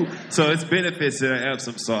move. So it's benefits to the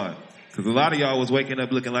Epsom salt. Because a lot of y'all was waking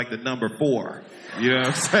up looking like the number 4. You know what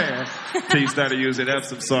I'm saying? Till you started using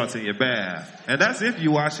Epsom salts in your bath. And that's if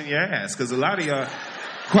you washing your ass. Because a lot of y'all,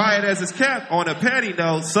 quiet as it's kept, on a petty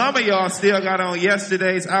note, some of y'all still got on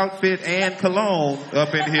yesterday's outfit and cologne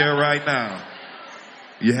up in here right now.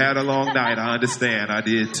 You had a long night. I understand. I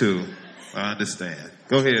did too. I understand.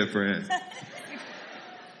 Go ahead, Fran.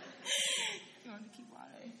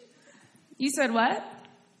 You said what?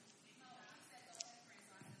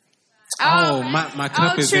 Oh, my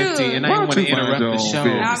cup is true. empty, and I didn't want to interrupt the show.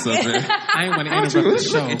 I didn't want to interrupt the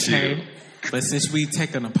show, okay? But since we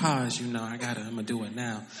taking a pause, I'm gonna do it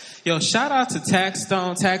now. Yo, shout out to Tax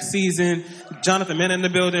Stone, tax season. Jonathan Men in the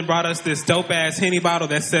building brought us this dope ass Henny bottle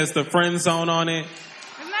that says the Friend Zone on it.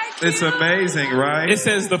 It's amazing, right? It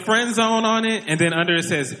says the Friend Zone on it, and then under it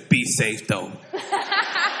says, be safe though.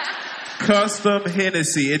 Custom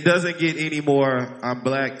Hennessy. It doesn't get any more, I'm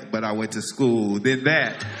black, but I went to school, than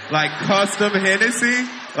that. Like, custom Hennessy,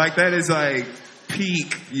 that is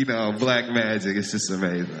peak, black magic. It's just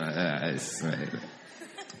amazing. It's amazing.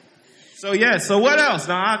 So what else?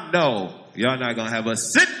 Now, I know y'all not going to have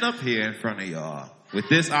us sitting up here in front of y'all with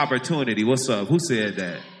this opportunity. What's up? Who said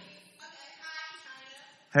that?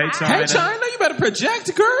 Hey, China. Hey, China, you better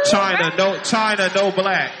project, girl. China, no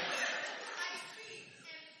black.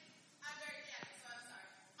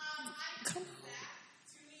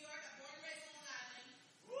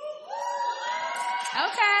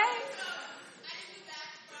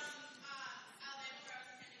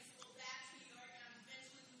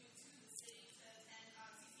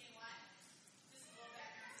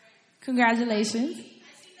 Congratulations.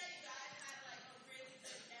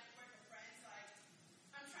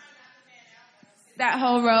 That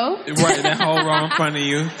whole row? Right, that whole row in front of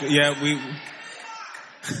you. Yeah, we...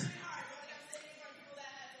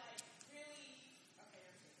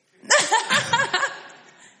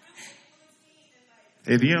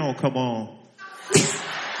 If you don't come on.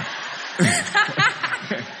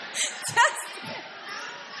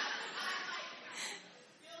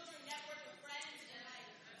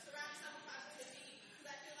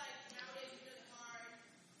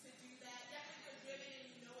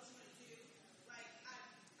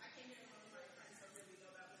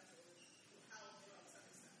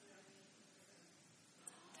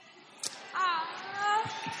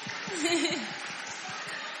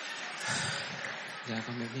 Y'all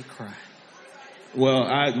gonna make me cry. Well,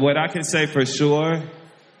 what I can say for sure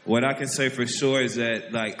is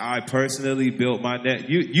that I personally built my net.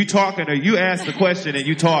 You talking or you ask the question and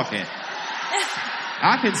you talking.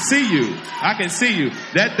 I can see you.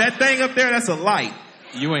 That thing up there, that's a light.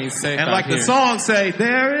 You ain't safe. And out the here. song say,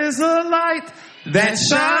 there is a light that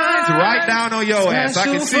shines right down on your ass. I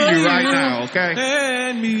can see you right now, okay?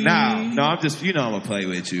 And me. Now, no, I'm just, I'm gonna play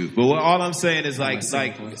with you. But all I'm saying is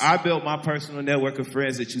I built my personal network of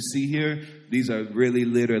friends that you see here. These are really,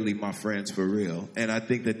 literally my friends for real. And I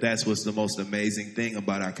think that that's what's the most amazing thing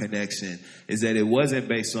about our connection, is that it wasn't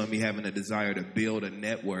based on me having a desire to build a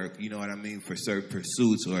network, you know what I mean, for certain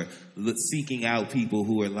pursuits or seeking out people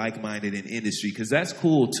who are like-minded in industry. Because that's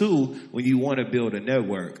cool, too, when you want to build a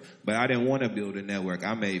network. But I didn't want to build a network.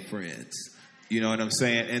 I made friends. You know what I'm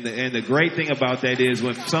saying? And the great thing about that is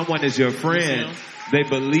when someone is your friend, they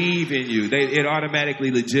believe in you. It automatically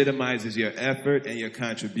legitimizes your effort and your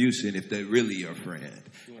contribution if they're really your friend.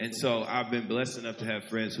 And so I've been blessed enough to have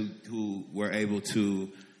friends who were able to,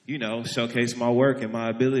 you know, showcase my work and my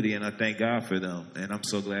ability, and I thank God for them. And I'm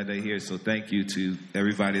so glad they're here. So thank you to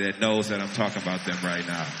everybody that knows that I'm talking about them right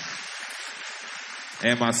now.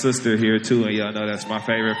 And my sister here, too, and y'all know that's my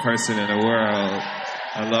favorite person in the world.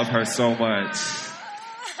 I love her so much.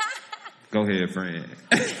 Go ahead, Fran.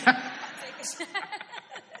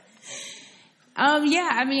 Yeah,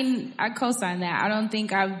 I mean, I co-sign that. I don't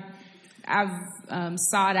think I've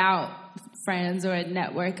sought out friends or a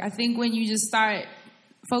network. I think when you just start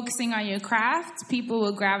focusing on your craft, people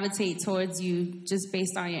will gravitate towards you just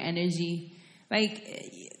based on your energy.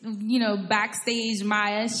 Like, you know, backstage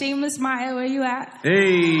Maya, shameless Maya, where you at?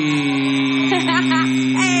 Hey.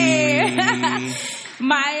 Hey.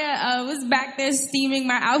 Maya was back there steaming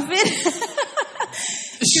my outfit.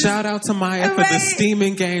 Shout out to Maya for the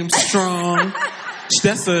steaming game strong.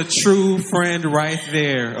 That's a true friend right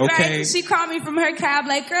there, okay? Right? She called me from her cab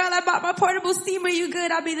like, girl, I bought my portable steamer. You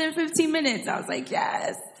good? I'll be there in 15 minutes. I was like,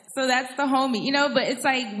 yes. So that's the homie, you know? But it's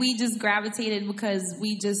like we just gravitated because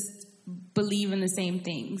we just believe in the same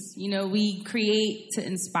things. You know, we create to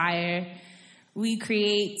inspire. We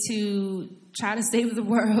create to try to save the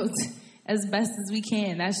world as best as we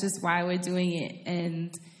can. That's just why we're doing it.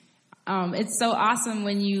 And it's so awesome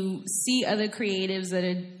when you see other creatives that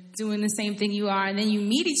are doing the same thing you are, and then you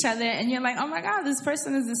meet each other and you're like, oh my God, this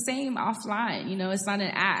person is the same offline. You know, it's not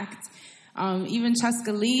an act. Even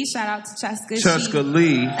Cheska Lee, shout out to Cheska. Cheska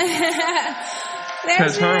Lee.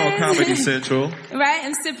 Catch her on Comedy Central. Right,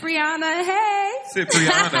 and Cipriana, hey.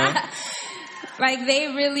 Cipriana. Like, they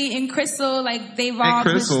really, and Crystal, like, they've all... And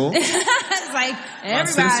Crystal. It's like,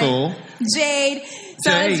 everybody. Jade.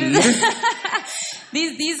 So Jade. It's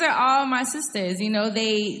just, these are all my sisters, you know,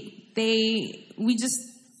 we just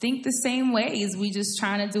think the same ways. We just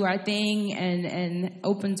trying to do our thing and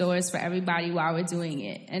open doors for everybody while we're doing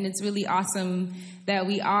it. And it's really awesome that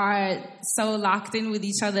we are so locked in with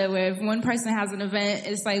each other, where if one person has an event,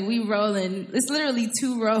 it's like we rolling. It's literally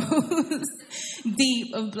 2 rows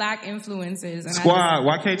deep of Black influencers. And Squad,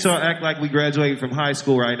 why can't y'all act like we graduated from high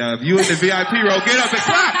school right now? If you in the VIP row, get up and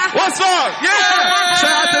clap. What's up? Yeah!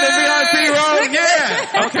 Shout out to the VIP row.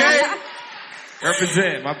 Yeah! Okay?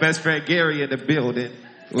 Represent. My best friend Gary in the building.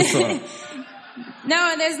 What's up?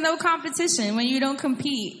 No, there's no competition when you don't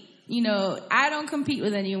compete. You know, I don't compete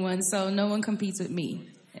with anyone, so no one competes with me.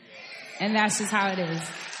 And that's just how it is.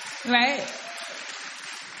 Right?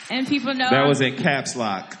 And people know... That was in caps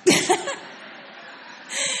lock.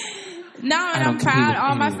 No, and I'm proud.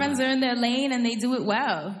 All my friends are in their lane and they do it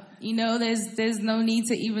well. You know, there's no need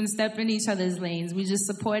to even step in each other's lanes. We just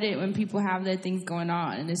support it when people have their things going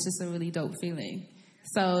on, and it's just a really dope feeling.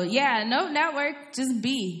 So, yeah, no network, just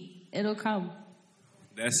be. It'll come.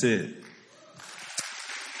 That's it.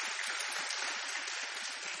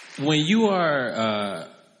 When you are,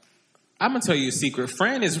 I'm going to tell you a secret.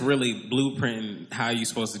 Fran is really blueprinting how you're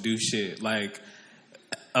supposed to do shit. Like,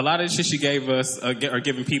 a lot of the shit she gave us are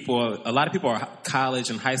giving people, a lot of people are college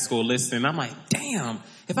and high school listening. I'm like, damn,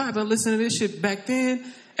 if I had been listening to this shit back then,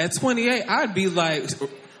 at 28, I'd be like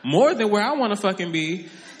more than where I want to fucking be.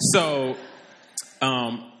 So,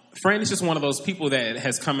 Fran is just one of those people that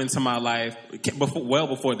has come into my life well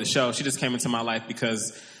before the show. She just came into my life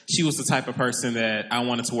because she was the type of person that I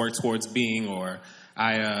wanted to work towards being, or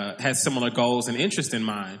I had similar goals and interests in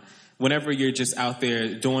mind. Whenever you're just out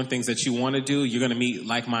there doing things that you want to do, you're going to meet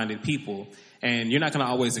like-minded people. And you're not going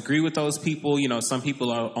to always agree with those people. You know, some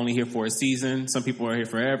people are only here for a season. Some people are here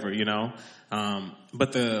forever, you know.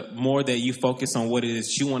 But the more that you focus on what it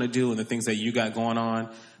is you want to do and the things that you got going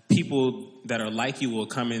on, people that are like you will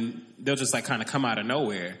come in. They'll just like kind of come out of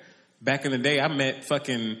nowhere. Back in the day, I met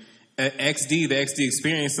fucking XD, the XD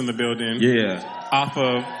Experience in the building. Yeah. Off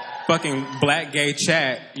of fucking Black Gay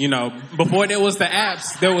Chat. You know, before there was the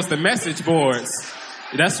apps, there was the message boards.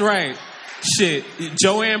 That's right. Shit.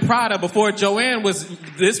 Joanne Prada, before Joanne was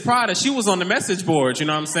this Prada, she was on the message boards, you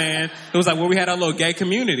know what I'm saying? It was like where we had our little gay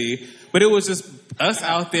community. But it was just us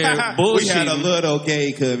out there bullshitting. We had a little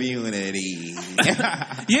gay community.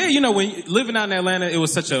 Yeah, you know, when living out in Atlanta, it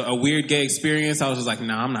was such a weird gay experience. I was just like,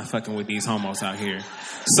 nah, I'm not fucking with these homos out here.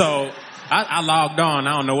 So I logged on.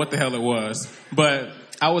 I don't know what the hell it was. But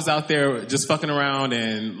I was out there just fucking around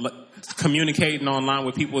and communicating online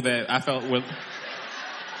with people that I felt were...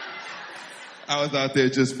 I was out there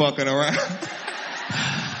just fucking around.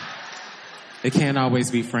 It can't always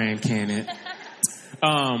be Fran, can it?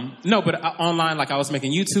 No, but online, like I was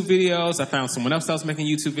making YouTube videos. I found someone else that was making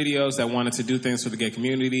YouTube videos that wanted to do things for the gay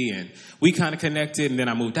community, and we kind of connected. And then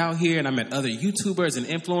I moved out here, and I met other YouTubers and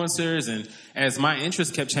influencers. And as my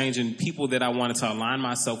interests kept changing, people that I wanted to align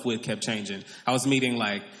myself with kept changing. I was meeting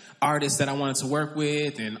like artists that I wanted to work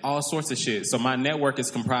with, and all sorts of shit. So my network is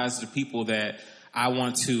comprised of people that I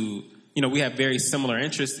want to, we have very similar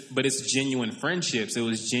interests, but it's genuine friendships. It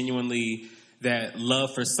was genuinely that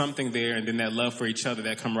love for something there, and then that love for each other,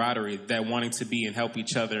 that camaraderie, that wanting to be and help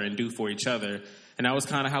each other and do for each other. And that was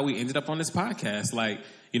kind of how we ended up on this podcast. Like,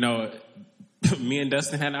 me and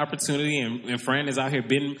Dustin had an opportunity, and Fran is out here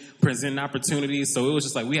been presenting opportunities. So it was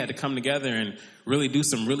just like we had to come together and really do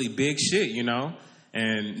some really big shit,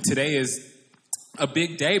 And today is a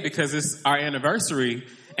big day because it's our anniversary,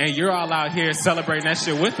 and you're all out here celebrating that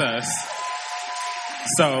shit with us.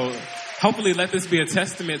 So hopefully let this be a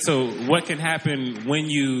testament to what can happen when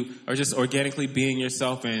you are just organically being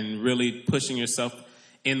yourself and really pushing yourself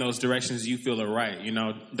in those directions you feel are right.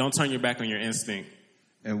 Don't turn your back on your instinct.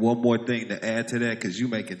 And one more thing to add to that, because you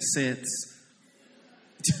making sense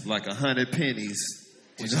like 100 pennies.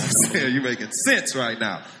 You know what I'm saying? You're making sense right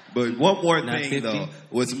now. But one more thing, though.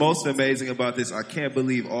 What's most amazing about this, I can't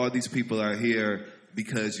believe all these people are here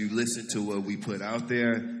because you listen to what we put out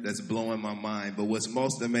there. That's blowing my mind. But what's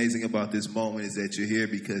most amazing about this moment is that you're here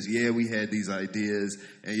because, we had these ideas,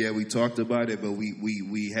 and we talked about it, but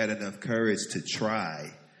we had enough courage to try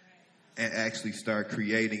and actually start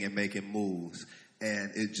creating and making moves.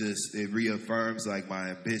 And it reaffirms like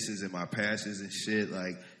my ambitions and my passions and shit.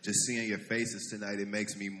 Like just seeing your faces tonight, it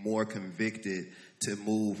makes me more convicted to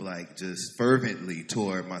move like just fervently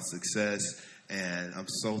toward my success. And I'm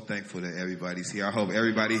so thankful that everybody's here. I hope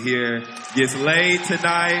everybody here gets laid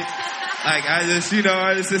tonight. Like this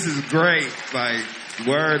is great. Like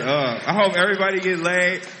word up. I hope everybody get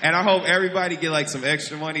laid, and I hope everybody get like some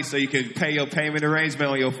extra money so you can pay your payment arrangement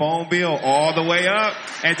on your phone bill all the way up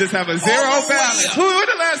and just have a zero balance. Who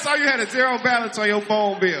the last time you had a zero balance on your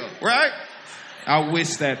phone bill, right? I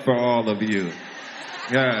wish that for all of you.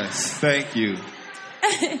 Yes, thank you.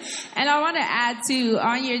 And I want to add too,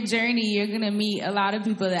 on your journey, you're going to meet a lot of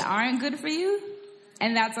people that aren't good for you,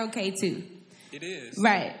 and that's okay too. It is.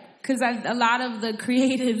 Right. Because a lot of the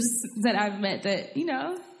creatives that I've met that,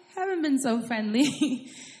 haven't been so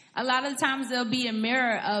friendly, a lot of times they'll be a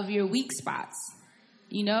mirror of your weak spots,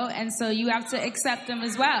 and so you have to accept them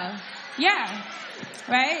as well. Yeah.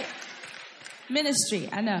 Right? Ministry,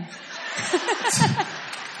 I know.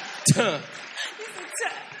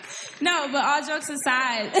 No, but all jokes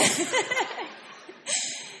aside,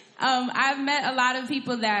 I've met a lot of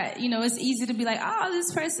people that, it's easy to be like, oh,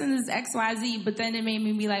 this person is XYZ, but then it made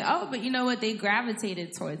me be like, oh, but you know what? They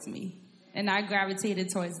gravitated towards me, and I gravitated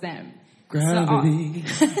towards them. Gravity.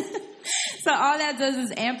 So all that does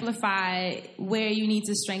is amplify where you need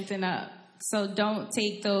to strengthen up. So don't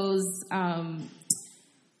take those,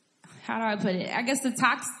 how do I put it? I guess the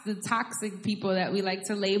toxic people that we like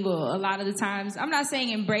to label a lot of the times. I'm not saying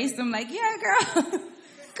embrace them like, yeah, girl,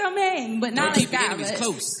 come hang, but not like that. But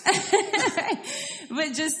close.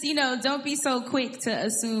 But just, don't be so quick to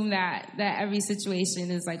assume that every situation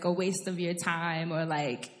is like a waste of your time or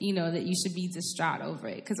like, that you should be distraught over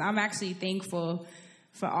it. Because I'm actually thankful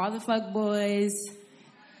for all the fuck boys.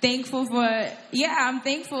 I'm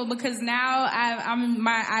thankful because now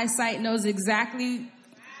my eyesight knows exactly.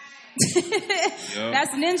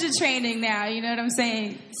 That's ninja training now, you know what I'm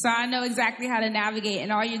saying? So I know exactly how to navigate,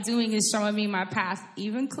 and all you're doing is showing me my path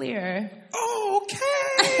even clearer.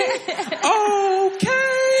 Okay.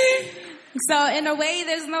 So in a way,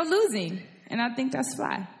 there's no losing, and I think that's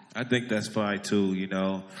fly. I think that's fly too,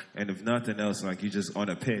 and if nothing else, like you just on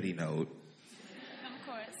a petty note. Of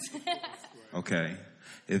course. Okay.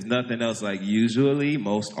 If nothing else, like usually,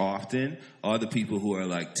 most often, all the people who are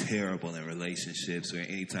like terrible in relationships or in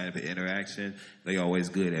any type of interaction, they always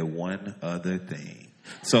good at one other thing.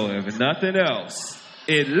 So if nothing else,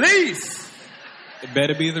 at least it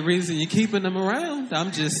better be the reason you're keeping them around.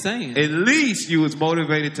 I'm just saying. At least you was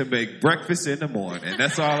motivated to make breakfast in the morning.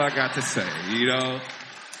 That's all I got to say,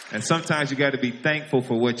 And sometimes you got to be thankful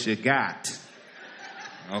for what you got.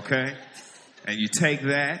 Okay? And you take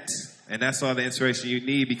that. And that's all the inspiration you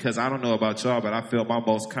need because I don't know about y'all, but I feel my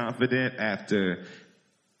most confident after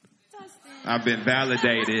I've been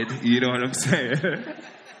validated. You know what I'm saying?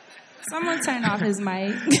 Someone turn off his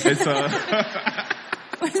mic.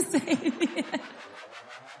 want to say.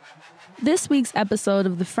 This week's episode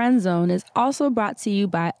of The Friend Zone is also brought to you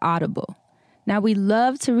by Audible. Now, we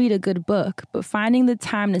love to read a good book, but finding the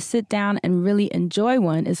time to sit down and really enjoy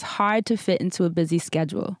one is hard to fit into a busy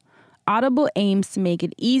schedule. Audible aims to make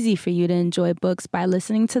it easy for you to enjoy books by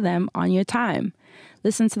listening to them on your time.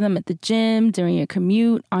 Listen to them at the gym, during your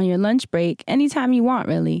commute, on your lunch break, anytime you want,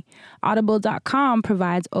 really. Audible.com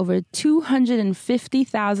provides over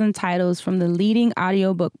 250,000 titles from the leading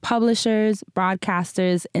audiobook publishers,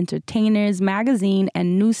 broadcasters, entertainers, magazine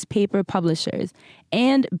and newspaper publishers,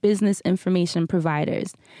 and business information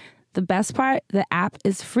providers. The best part, the app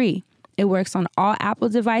is free. It works on all Apple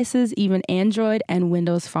devices, even Android and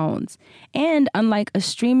Windows phones. And unlike a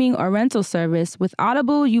streaming or rental service, with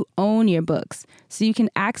Audible, you own your books. So you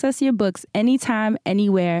can access your books anytime,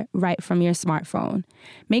 anywhere, right from your smartphone.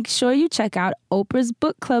 Make sure you check out Oprah's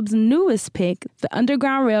Book Club's newest pick, The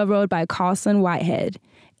Underground Railroad by Colson Whitehead.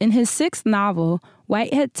 In his 6th novel,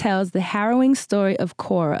 Whitehead tells the harrowing story of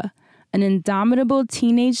Cora, an indomitable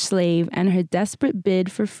teenage slave and her desperate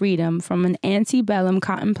bid for freedom from an antebellum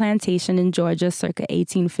cotton plantation in Georgia circa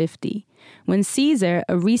 1850. When Caesar,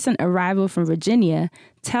 a recent arrival from Virginia,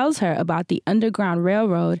 tells her about the Underground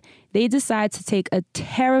Railroad, they decide to take a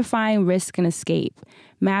terrifying risk and escape.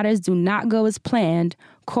 Matters do not go as planned.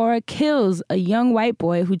 Cora kills a young white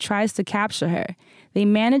boy who tries to capture her. They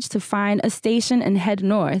manage to find a station and head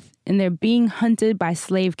north, and they're being hunted by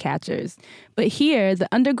slave catchers. But here, the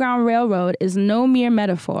Underground Railroad is no mere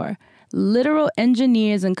metaphor. Literal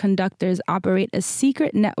engineers and conductors operate a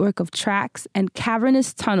secret network of tracks and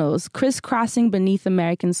cavernous tunnels crisscrossing beneath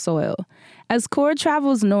American soil. As Cora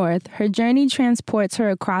travels north, her journey transports her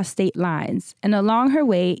across state lines, and along her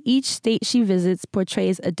way, each state she visits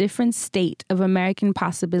portrays a different state of American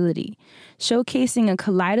possibility, showcasing a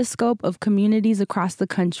kaleidoscope of communities across the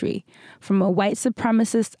country, from a white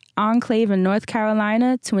supremacist enclave in North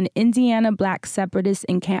Carolina to an Indiana black separatist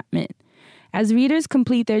encampment. As readers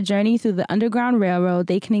complete their journey through the Underground Railroad,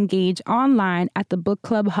 they can engage online at the Book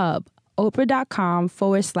Club Hub,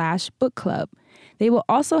 oprah.com/book club. They will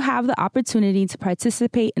also have the opportunity to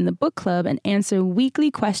participate in the book club and answer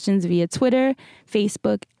weekly questions via Twitter,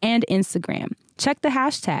 Facebook, and Instagram. Check the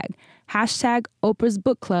hashtag Oprah's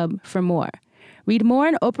Book Club for more. Read more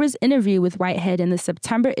in Oprah's interview with Whitehead in the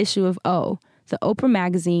September issue of O, the Oprah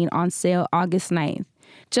magazine, on sale August 9th.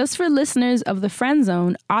 Just for listeners of The Friend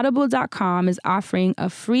Zone, Audible.com is offering a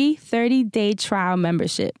free 30-day trial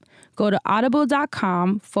membership. Go to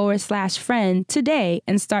audible.com/friend today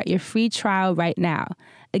and start your free trial right now.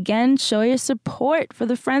 Again, show your support for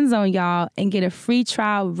The Friend Zone, y'all, and get a free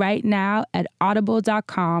trial right now at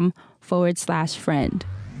audible.com/friend.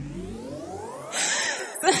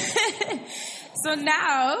 So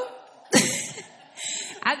now,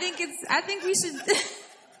 I think we should...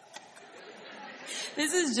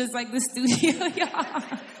 This is just like the studio, y'all.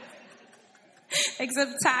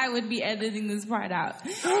 Except Ty would be editing this part out.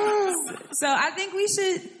 So I think we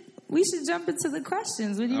should jump into the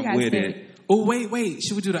questions. What do you guys think? Oh, wait.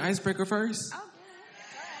 Should we do the icebreaker first?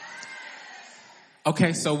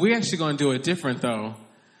 Okay, so we're actually going to do it different, though.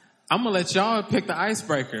 I'm going to let y'all pick the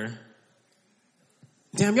icebreaker.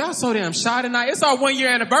 Damn, y'all so damn shy tonight. It's our 1-year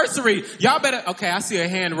anniversary. Y'all better... Okay, I see a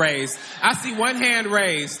hand raised. I see one hand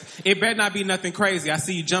raised. It better not be nothing crazy. I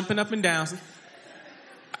see you jumping up and down.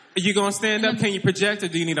 You gonna stand up? Can you project, or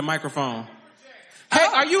do you need a microphone? Hey,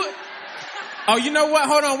 are you... Oh, you know what?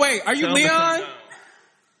 Hold on, wait. Are you Leon?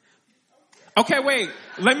 Okay, wait.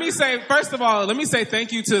 First of all, let me say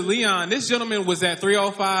thank you to Leon. This gentleman was at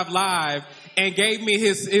 305 Live and gave me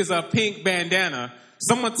his pink bandana.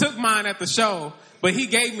 Someone took mine at the show, but he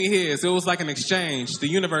gave me his. It was like an exchange. The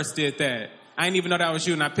universe did that. I didn't even know that was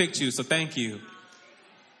you, and I picked you, so thank you.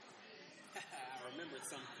 I remembered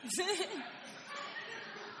something.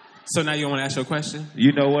 So now you want to ask your question?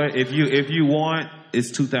 You know what? If you want,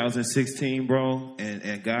 it's 2016, bro,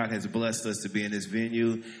 and God has blessed us to be in this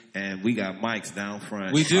venue, and we got mics down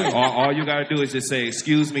front. We do. All you got to do is just say,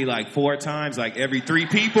 excuse me, like 4 times, like every 3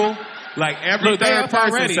 people. Like every third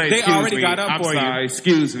person already. say, they excuse already me, got up I'm for sorry, you.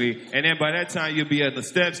 Excuse me. And then by that time, you'll be at the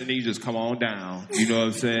steps, and then you just come on down. You know what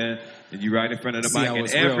I'm saying? And you right in front of the mic, and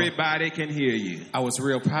everybody can hear you. I was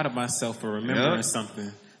real proud of myself for remembering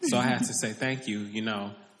something. So I had to say thank you, you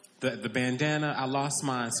know. The bandana, I lost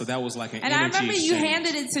mine, so that was like an energy exchange. And I remember you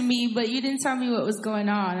handed it to me, but you didn't tell me what was going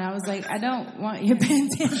on. I was like, I don't want your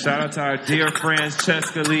bandana. Shout out to our dear friends,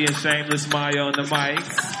 Cheska Lee and Shameless Maya on the mics.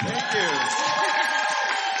 Thank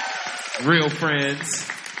you. Real friends.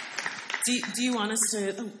 Do you want us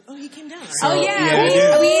to... he came down. Right? So,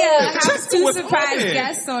 we have 2 surprise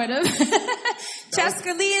guests, sort of.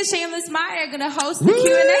 Cheska Lee and Shameless Maya are going to host the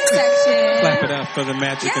Q&A section. Clap it up for the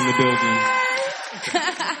magic in the building.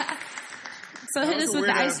 So hit us with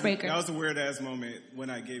the icebreaker. That was a weird ass moment when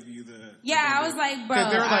I gave you the. I was like, bro.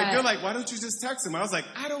 They're like, why don't you just text them? I was like,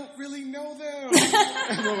 I don't really know them.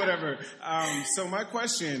 Well, whatever. So my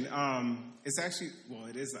question, it's actually,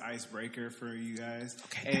 it is the icebreaker for you guys,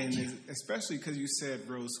 and especially because you said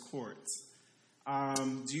rose quartz.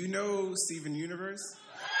 Do you know Steven Universe?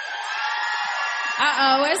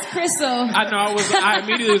 Where's Crystal? I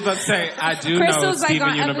immediately was about to say, I do Crystal's know Steven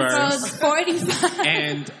on Universe. Episode 45.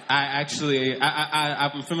 And I'm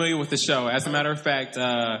familiar with the show. As a matter of fact,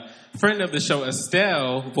 friend of the show,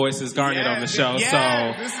 Estelle, voices Garnet on the show.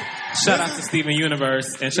 So shout out to Steven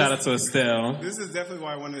Universe and shout out to Estelle. This is definitely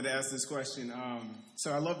why I wanted to ask this question.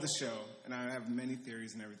 So I love the show, and I have many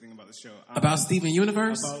theories and everything about the show. About Steven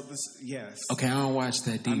Universe? About this, yes. Okay, I don't watch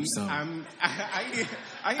that deep, I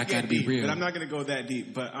gotta be deep, real. but I'm not going to go that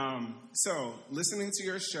deep. But so listening to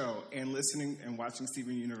your show and listening and watching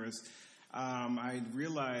Steven Universe, I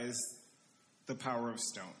realized the power of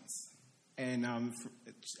stones. And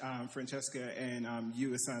Francesca and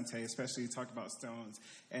you, Assante, especially talk about stones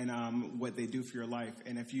and what they do for your life.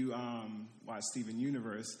 And if you watch Steven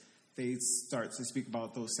Universe, they start to speak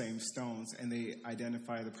about those same stones, and they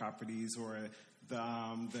identify the properties or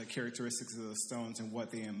the characteristics of those stones and what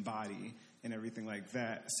they embody and everything like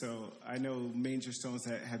that. So I know major stones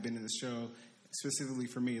that have been in the show, specifically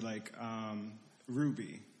for me, like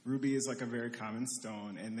ruby. Ruby is like a very common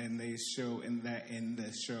stone, and then they show in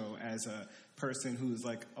the show as a person who's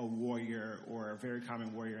like a warrior or a very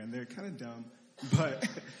common warrior, and they're kind of dumb. But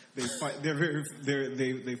they fight. They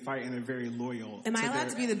fight and they're very loyal. Am I allowed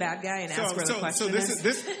to be the bad guy and ask where the question is? So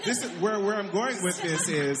this is where I'm going with this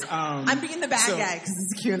is. I'm being the bad guy because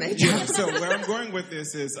it's a Q&A. Yeah, so where I'm going with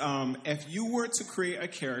this is, if you were to create a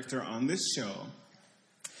character on this show,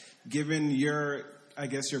 given your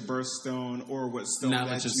birthstone or what stone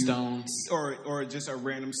knowledge of stones, or just a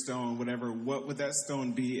random stone, whatever. What would that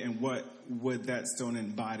stone be, and what would that stone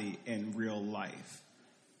embody in real life?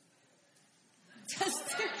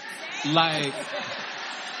 Like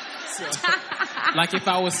if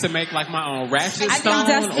I was to make like my own ratchet stone,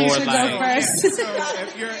 or like. So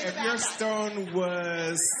if your stone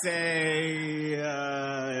was, say,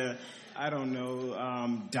 I don't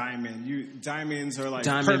know, diamond. Diamonds are like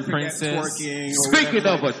diamond princess. Twerking. Speaking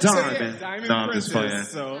of a diamond, diamond I'm just playing.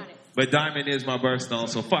 So. But diamond is my birthstone,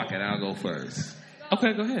 so fuck it, I'll go first.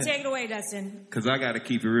 Okay, go ahead. Take it away, Dustin. Because I got to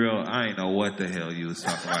keep it real. I ain't know what the hell you was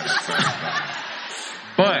talking about at first time.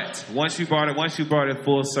 But once you brought it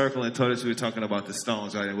full circle and told us we were talking about the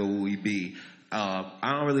stones, right? And what would we be? I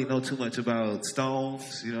don't really know too much about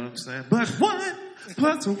stones. You know what I'm saying? But 1 +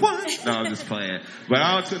 1. No, I'm just playing. But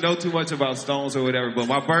I don't know too much about stones or whatever. But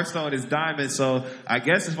my birthstone is diamond, so I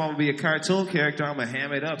guess if I'm gonna be a cartoon character, I'm gonna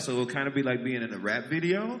ham it up. So it'll kind of be like being in a rap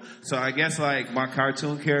video. So I guess like my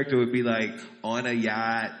cartoon character would be like on a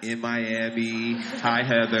yacht in Miami. Hi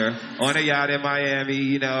Heather. On a yacht in Miami.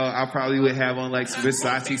 You know, I probably would have on like some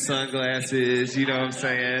Versace sunglasses. You know what I'm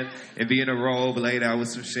saying? And be in a robe laid out with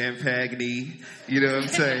some champagne. You know what I'm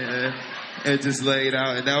saying? And just laid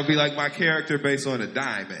out, and that would be like my character based on a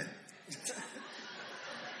diamond.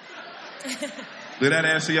 Did that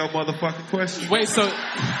answer your motherfucking question? Wait, so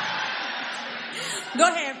go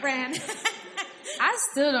ahead, Fran. I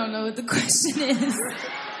still don't know what the question is.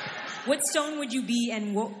 What stone would you be,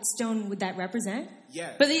 and what stone would that represent?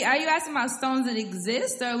 Yeah. But are you asking about stones that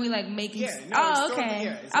exist, or are we like making? Yeah. No, oh, okay.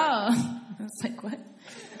 Yeah, exactly. Oh, I was like, what?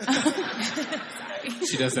 Sorry.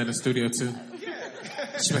 She does that in the studio too.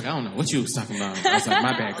 She's like, I don't know what you was talking about. I was like,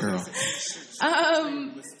 my bad, girl.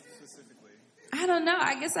 I don't know.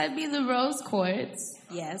 I guess I'd be the rose quartz.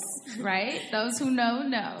 Yes. Right? Those who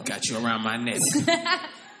know. Got you around my neck.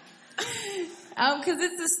 Because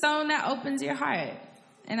it's a stone that opens your heart.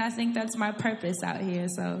 And I think that's my purpose out here,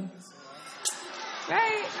 so.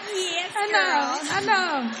 Right? Yes, I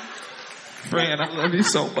know. Fran, I love you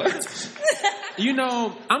so much. You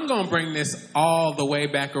know, I'm going to bring this all the way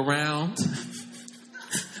back around.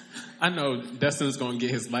 I know Dustin's going to get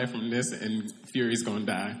his life from this and Fury's going to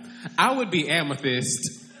die. I would be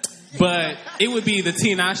Amethyst, but it would be the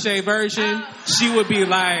Tinashe version. She would be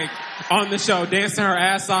like on the show dancing her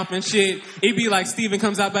ass off and shit. It'd be like Steven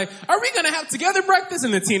comes out like, are we going to have together breakfast?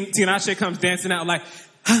 And then Tinashe comes dancing out like,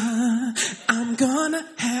 I'm gonna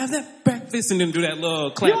have that breakfast, and then do that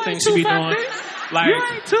little clap thing she be doing. Like,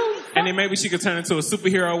 and then maybe she could turn into a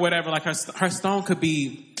superhero or whatever. Like her stone could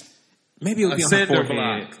be, maybe it would be on her forehead.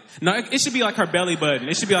 Block. No, it should be like her belly button.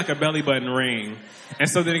 It should be like a belly button ring. And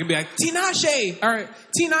so then it could be like, Tinashe, or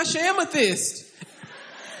Tinashe Amethyst.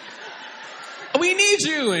 we need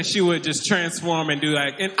you. And she would just transform and do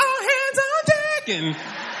like, and all hands on deck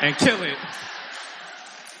and kill it.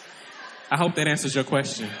 I hope that answers your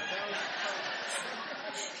question.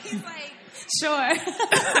 He's like, sure.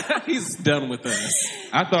 He's done with us.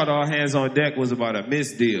 I thought All Hands on Deck was about a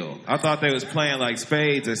miss deal. I thought they was playing like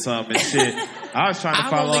spades or something and shit. I was trying to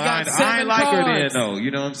follow. I ain't like her then, though.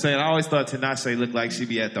 You know what I'm saying? I always thought Tinashe looked like she'd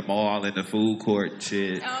be at the mall in the food court and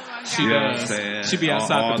shit. Oh my God. She does. She'd be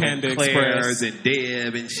outside the Panda Express. And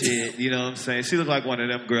Deb and shit. You know what I'm saying? She looked like one of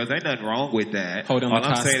them girls. Ain't nothing wrong with that. Hold on, all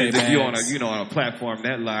I'm saying is if you're on a platform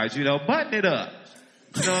that large, button it up.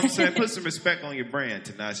 You know what I'm saying? Put some respect on your brand,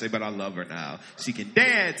 Tinashe, but I love her now. She can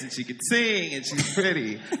dance and she can sing and she's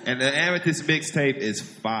pretty. And the Amethyst mixtape is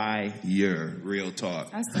fire. Real talk.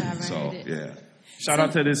 I still haven't heard it. Yeah. Shout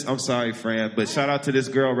out to this, I'm sorry, Fran, but shout out to this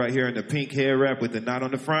girl right here in the pink hair wrap with the knot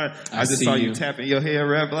on the front. I just saw you tapping your hair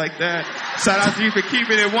wrap like that. Shout out to you for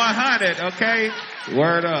keeping it 100, okay?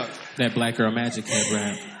 Word up. That Black Girl Magic head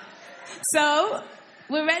wrap. So,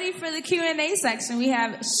 we're ready for the Q&A section. We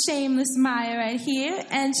have Shameless Maya right here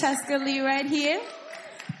and Cheska Lee right here.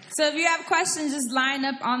 So if you have questions, just line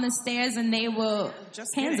up on the stairs and they will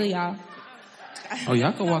handle y'all. Oh,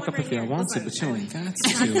 y'all can walk up if y'all want to, but you ain't got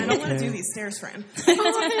to. I don't want to do these stairs, friend.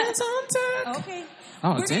 Okay.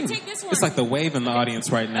 Oh, We're damn. gonna take this one. It's like the wave in the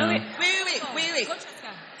audience right now. Wait.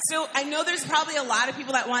 So I know there's probably a lot of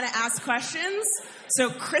people that want to ask questions. So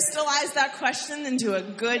crystallize that question into a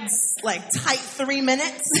good, tight 3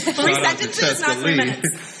 minutes. 3 sentences, not 3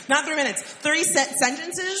 minutes. Not 3 minutes. 3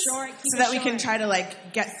 sentences, so that we can try to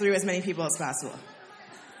get through as many people as possible.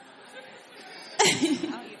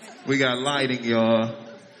 We got lighting, y'all.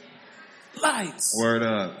 Lights. Word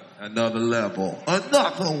up. Another level.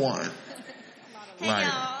 Another one. Hey,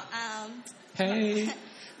 y'all. Hey.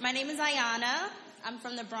 My name is Ayana. I'm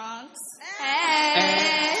from the Bronx.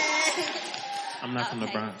 Hey. I'm not from the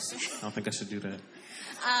Bronx. I don't think I should do that.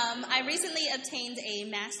 I recently obtained a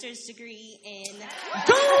master's degree in...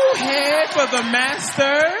 Go ahead for the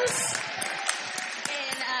masters.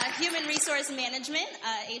 In human resource management.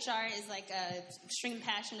 HR is a extreme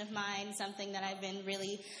passion of mine, something that I've been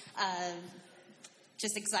really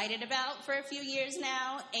just excited about for a few years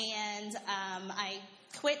now. And I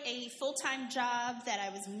quit a full-time job that I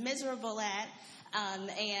was miserable at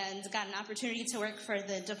and got an opportunity to work for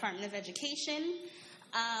the Department of Education.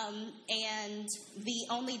 And the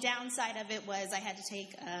only downside of it was I had to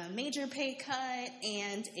take a major pay cut,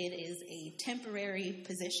 and it is a temporary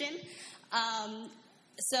position.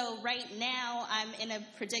 So right now I'm in a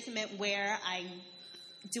predicament where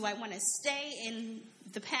do I want to stay in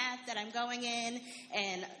the path that I'm going in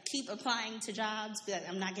and keep applying to jobs, but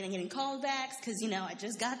I'm not getting any callbacks because, I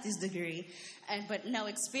just got this degree, but no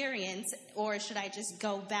experience, or should I just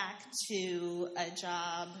go back to a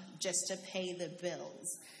job just to pay the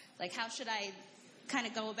bills? How should I kind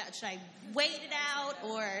of go about, should I wait it out,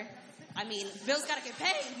 or, bills got to get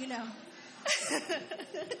paid,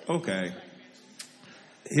 Okay.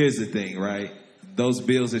 Here's the thing, right? Those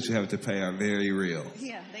bills that you have to pay are very real.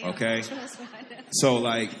 Yeah, they okay? are. So,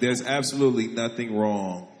 there's absolutely nothing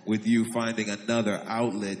wrong with you finding another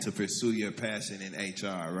outlet to pursue your passion in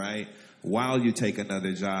HR, right? While you take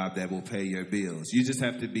another job that will pay your bills. You just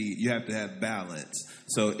have to have balance.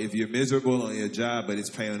 So if you're miserable on your job, but it's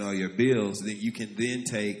paying all your bills, then you can then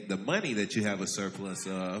take the money that you have a surplus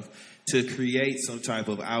of to create some type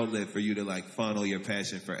of outlet for you to funnel your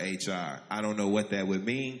passion for HR. I don't know what that would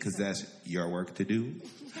mean because that's your work to do.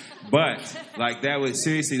 But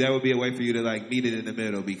that would be a way for you to meet it in the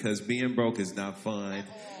middle, because being broke is not fun.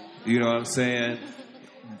 You know what I'm saying?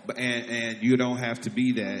 And you don't have to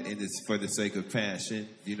be that for the sake of passion,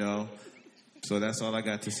 So that's all I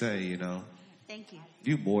got to say, Thank you.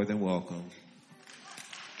 You're more than welcome.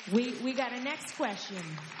 We got a next question.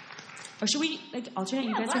 Or should we alternate?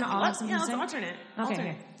 You guys gonna all have something to say? Alternate.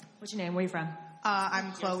 Okay. What's your name? Where you from?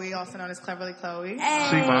 I'm Chloe, also known as Cleverly Chloe. Hey.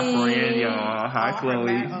 She my friend, y'all. Hi,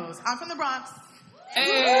 Chloe. I'm from the Bronx.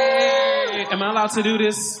 Hey. Am I allowed to do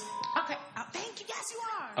this? Okay. Thank you. Yes, you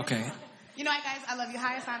are. Okay. Guys, I love you.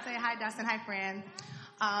 Hi, Assante. Hi, Dustin. Hi, Fran.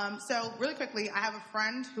 So, really quickly, I have a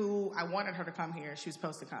friend who I wanted her to come here. She was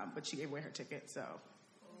supposed to come, but she gave away her ticket, so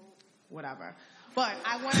whatever. But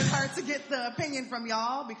I wanted her to get the opinion from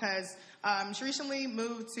y'all because she recently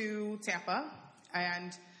moved to Tampa,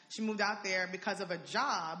 and she moved out there because of a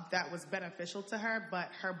job that was beneficial to her, but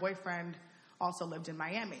her boyfriend also lived in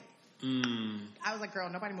Miami. I was like, girl,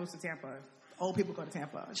 nobody moves to Tampa. Old people go to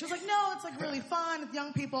Tampa. She was like, no, it's really fun. It's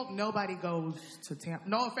young people. Nobody goes to Tampa.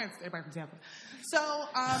 No offense to everybody from Tampa. So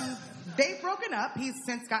they've broken up. He's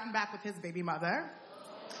since gotten back with his baby mother.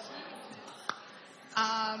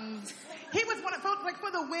 He was one of,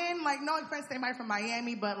 for the win, like, no offense to anybody from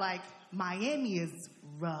Miami, but, like, Miami is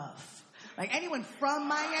rough. Like, anyone from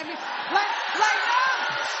Miami, no.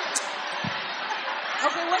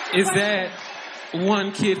 Okay, what's your Is question? that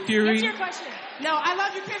one Kid Fury? What's your question? No, I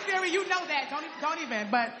love you, Kid Fury. You know that. Don't even.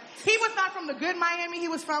 But he was not from the good Miami. He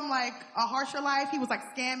was from, like, a harsher life. He was, like,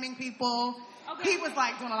 scamming people. Okay. He was,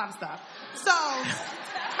 like, doing a lot of stuff. So,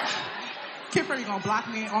 Kid Fury gonna block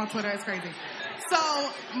me on Twitter. It's crazy. So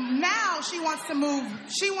now she wants to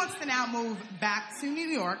now move back to New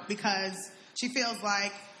York because she feels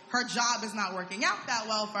like her job is not working out that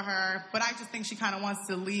well for her, but I just think she kind of wants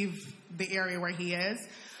to leave the area where he is.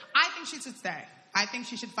 I think she should stay. I think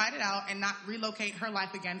she should fight it out and not relocate her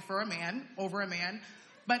life again over a man.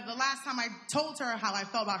 But the last time I told her how I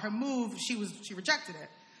felt about her move, she rejected it.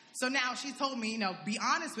 So now she told me, be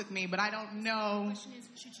honest with me, but I don't know. The question is,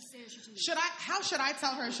 should she stay or should she leave? How should I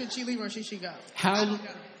tell her, should she leave or should she go?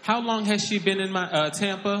 How long has she been in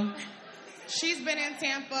Tampa? She's been in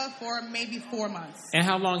Tampa for maybe 4 months. And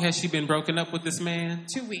how long has she been broken up with this man?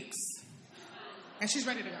 2 weeks. And she's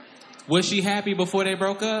ready to go. Was she happy before they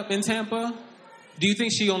broke up in Tampa? Do you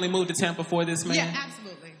think she only moved to Tampa for this man? Yeah,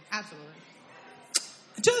 absolutely. Absolutely.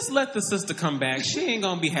 Just let the sister come back. She ain't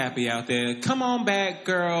gonna be happy out there. Come on back,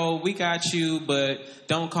 girl. We got you, but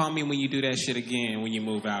don't call me when you do that shit again when you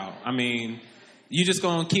move out. I mean, you just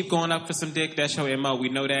gonna keep going up for some dick. That's your MO. We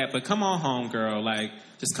know that. But come on home, girl. Like,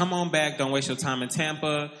 just come on back. Don't waste your time in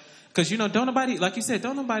Tampa. Because, don't nobody, like you said,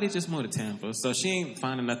 don't nobody just move to Tampa. So she ain't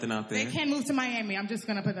finding nothing out there. They can move to Miami. I'm just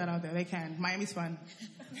gonna put that out there. They can. Miami's fun.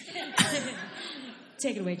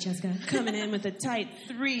 Take it away, Jessica. Coming in with a tight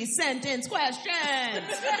 3-sentence questions.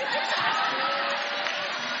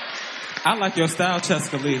 I like your style,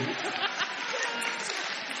 Jessica Lee.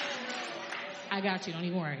 I got you. Don't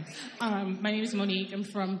even worry. My name is Monique. I'm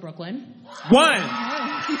from Brooklyn. One.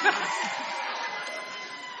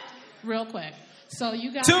 Real quick. So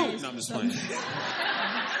you guys... 2. No, I'm just playing.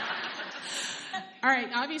 All right.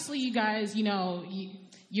 Obviously, you guys,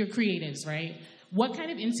 you're creatives, right? What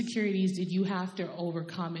kind of insecurities did you have to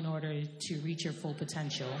overcome in order to reach your full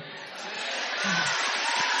potential?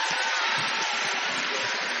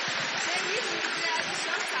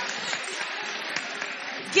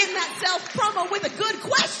 Getting that self-promo with a good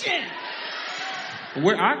question.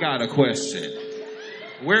 I got a question.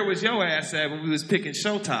 Where was your ass at when we was picking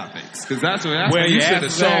show topics? Because that's when you should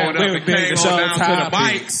have showed up and came on down to the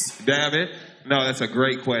mics. Damn it. No, that's a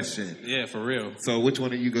great question. Yeah, for real. So which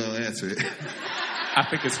one are you going to answer it? I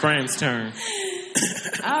think it's Fran's turn.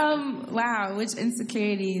 Wow, which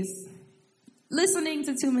insecurities? Listening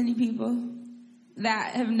to too many people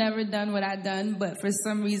that have never done what I've done, but for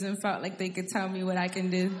some reason felt like they could tell me what I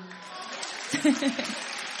can do.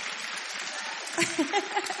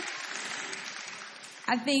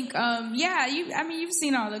 I think, you've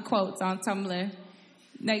seen all the quotes on Tumblr.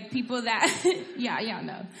 Like people that, y'all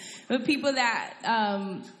know. But people that,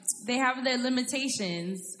 they have their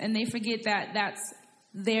limitations and they forget that that's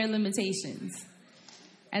their limitations.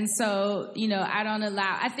 And so,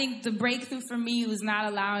 I think the breakthrough for me was not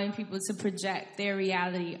allowing people to project their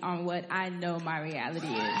reality on what I know my reality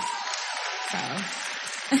is. So,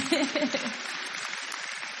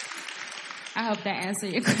 I hope that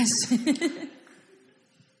answered your question.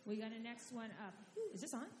 We got a next one up. Ooh, is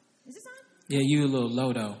this on? Yeah, you a little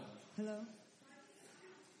low, though. Hello?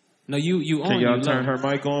 No, you on. Can y'all turn her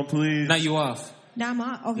mic on, please? Now you off. Now I'm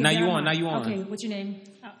on. Okay, now you on. Okay, what's your name?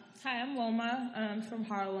 Hi, I'm Wilma. I'm from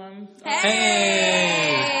Harlem.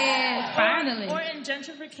 Hey! Finally. Or in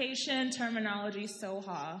gentrification terminology,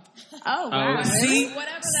 Soha. Oh, wow. See,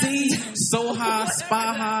 Whatever that means. Soha,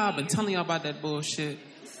 Spaha. I've been telling y'all about that bullshit.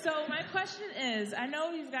 So my question is, I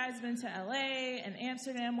know you guys been to LA and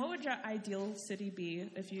Amsterdam. What would your ideal city be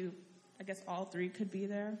if you, I guess all three could be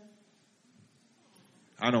there?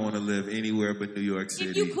 I don't want to live anywhere but New York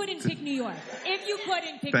City. If you couldn't pick New York.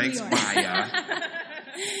 Thanks, New York. Maya.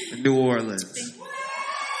 New Orleans.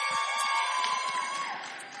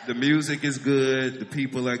 The music is good. The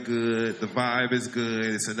people are good. The vibe is good.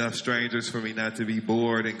 It's enough strangers for me not to be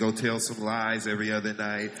bored and go tell some lies every other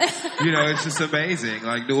night. It's just amazing.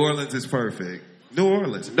 Like, New Orleans is perfect. New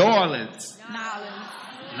Orleans.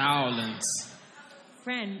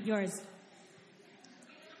 Fran, yours.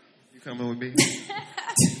 You coming with me?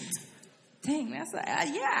 Dang, that's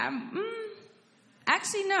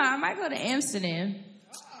actually, no, I might go to Amsterdam.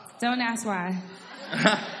 Don't ask why.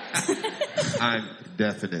 I'm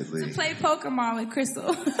definitely. To play Pokemon with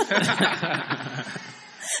Crystal.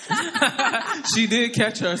 She did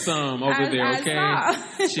catch her some over there, I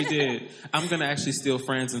okay? She did. I'm going to actually steal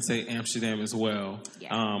Fran's and say Amsterdam as well.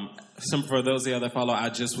 Yeah. For those of y'all that follow, I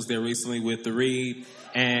just was there recently with the Read,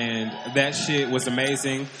 and that shit was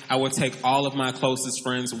amazing. I would take all of my closest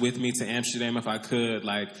friends with me to Amsterdam if I could.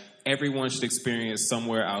 Like, everyone should experience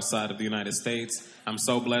somewhere outside of the United States. I'm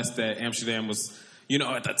so blessed that Amsterdam was,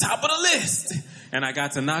 at the top of the list. And I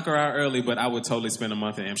got to knock her out early, but I would totally spend a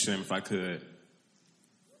month in Amsterdam if I could.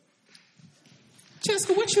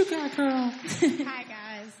 Jessica, what you got, girl? Hi,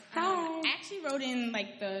 guys. Hi. I actually wrote in,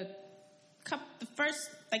 the first,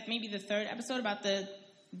 maybe the third episode about the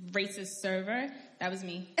racist server. That was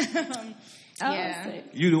me. Yeah.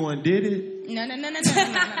 You the one did it? No.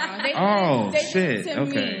 They shit. did it to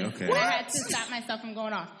me. Okay. And I had to stop myself from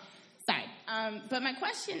going off. Sorry. But my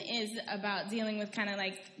question is about dealing with kind of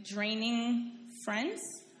draining friends.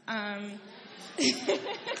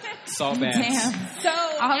 Salt baths. Damn. So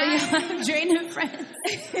all of you draining friends.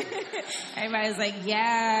 Everybody's like,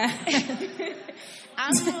 yeah.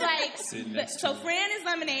 I'm so Fran is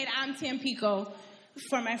lemonade. I'm Tampico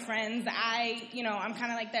for my friends. I'm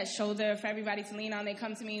kind of like that shoulder for everybody to lean on. They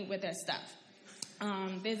come to me with their stuff.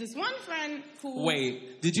 There's this one friend who...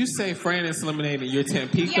 Wait, did you say Fran is lemonade and you're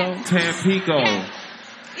Tampico? Yeah. Tampico.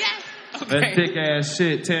 Yeah. Okay. That thick ass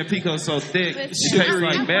shit. Tampico's so thick. It tastes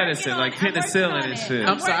like medicine, like penicillin and shit.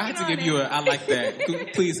 I'm sorry, I had to give you I like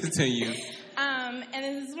that. Please continue. And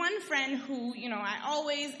there's this one friend who, I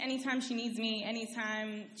always, anytime she needs me,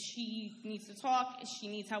 anytime she needs to talk, if she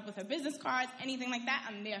needs help with her business cards, anything like that,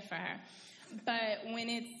 I'm there for her. But when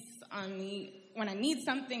it's on me, when I need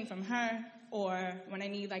something from her, or when I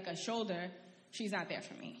need a shoulder, she's not there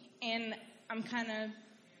for me. And I'm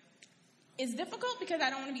it's difficult because I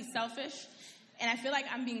don't want to be selfish. And I feel like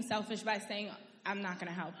I'm being selfish by saying, I'm not going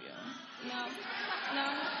to help you.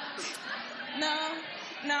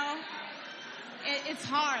 No. It's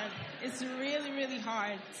hard. It's really, really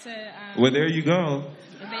hard to... well, there you go.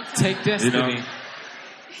 Take Destiny.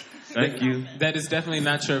 Thank you. That is definitely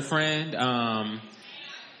not your friend.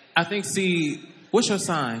 I think, what's your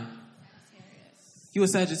sign? You a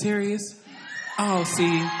Sagittarius? Oh,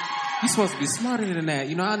 you're supposed to be smarter than that.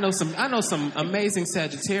 I know some amazing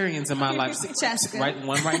Sagittarians in my life.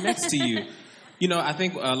 One right next to you. I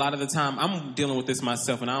think a lot of the time I'm dealing with this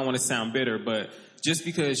myself, and I don't want to sound bitter, but just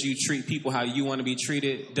because you treat people how you want to be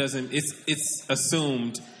treated it's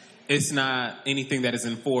assumed. It's not anything that is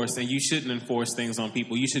enforced, and you shouldn't enforce things on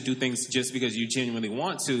people. You should do things just because you genuinely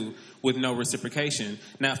want to, with no reciprocation.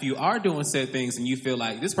 Now, if you are doing said things and you feel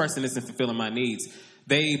like this person isn't fulfilling my needs,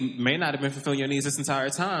 they may not have been fulfilling your needs this entire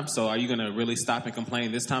time. So are you going to really stop and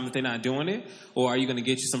complain this time that they're not doing it? Or are you going to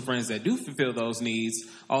get you some friends that do fulfill those needs,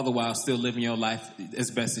 all the while still living your life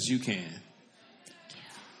as best as you can?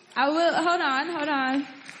 I will. Hold on.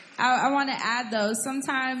 I want to add, though,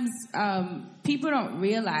 sometimes people don't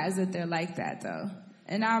realize that they're like that, though.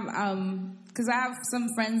 And because I have some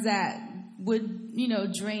friends that would,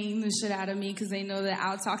 drain the shit out of me because they know that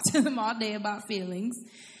I'll talk to them all day about feelings.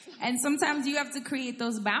 And sometimes you have to create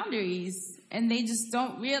those boundaries, and they just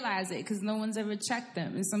don't realize it because no one's ever checked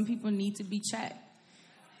them. And some people need to be checked.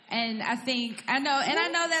 And I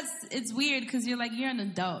know it's weird because you're an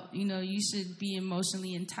adult. You should be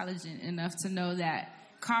emotionally intelligent enough to know that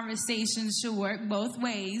conversations should work both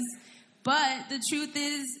ways. But the truth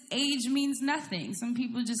is, age means nothing. Some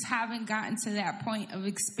people just haven't gotten to that point of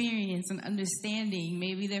experience and understanding.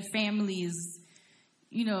 Maybe their family is,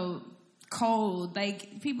 cold.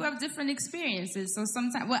 People have different experiences. So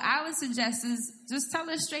sometimes what I would suggest is just tell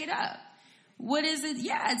her straight up. What is it?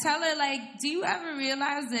 Yeah, tell her, do you ever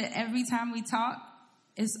realize that every time we talk,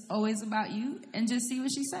 it's always about you? And just see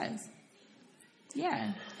what she says.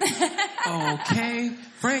 Yeah. Okay.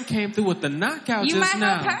 Fran came through with the knockout you just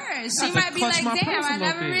now. You might help her. She might be like, damn, I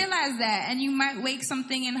never realized that. And you might wake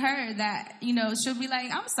something in her that, she'll be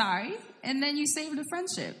like, I'm sorry. And then you save the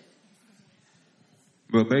friendship.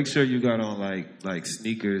 But make sure you got on like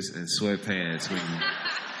sneakers and sweatpants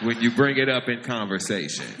when you bring it up in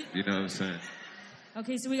conversation. You know what I'm saying?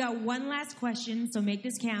 Okay, so we got one last question, so make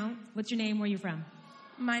this count. What's your name? Where are you from?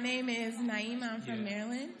 My name is Naima. I'm from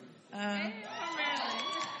Maryland. Sorry.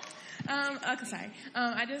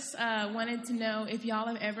 I just wanted to know if y'all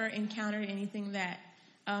have ever encountered anything that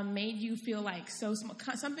made you feel so small,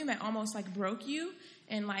 something that almost broke you,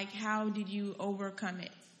 and how did you overcome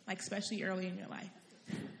it, especially early in your life?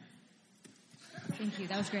 Thank you.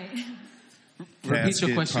 That was great. Repeat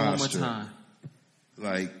your question one more time.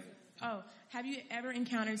 Have you ever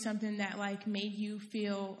encountered something that made you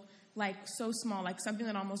feel so small, something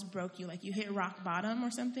that almost broke you, you hit rock bottom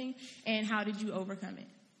or something, and how did you overcome it?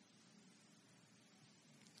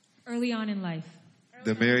 Early on in life.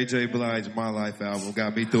 The Mary J. Blige My Life album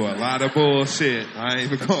got me through a lot of bullshit. I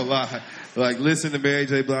ain't even gonna lie. Like, listen to Mary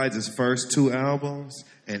J. Blige's first 2 albums,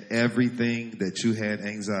 and everything that you had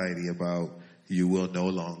anxiety about, you will no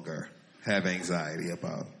longer have anxiety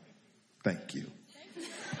about. Thank you.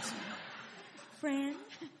 Fran?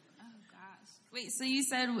 Oh, gosh. Wait, so you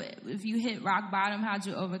said if you hit rock bottom, how'd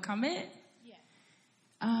you overcome it? Yeah.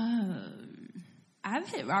 I've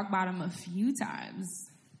hit rock bottom a few times.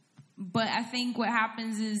 But I think what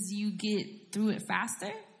happens is you get through it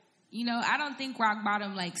faster. You know, I don't think rock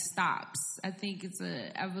bottom, like, stops. I think it's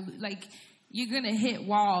like, you're going to hit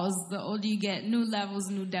walls the older you get, new levels,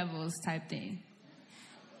 new devils type thing.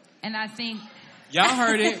 And I think... Y'all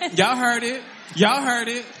heard it. Y'all heard it. Y'all heard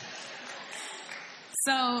it.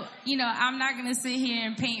 So, you know, I'm not going to sit here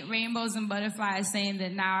and paint rainbows and butterflies saying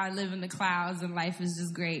that now I live in the clouds and life is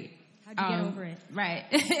just great. How'd you get over it? Right.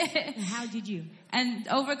 And how did you? And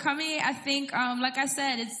overcoming it, I think, like I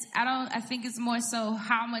said, I think it's more so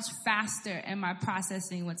how much faster am I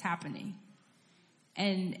processing what's happening?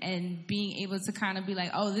 And being able to kind of be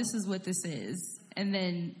like, oh, this is what this is. And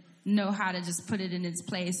then know how to just put it in its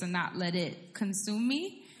place and not let it consume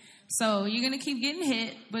me. So you're going to keep getting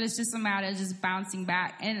hit, but it's just a matter of just bouncing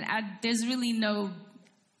back. And there's really no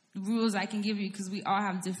rules I can give you because we all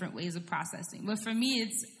have different ways of processing. But for me,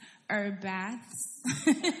 it's herb baths,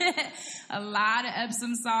 a lot of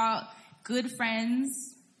Epsom salt, good friends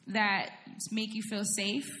that make you feel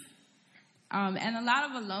safe, and a lot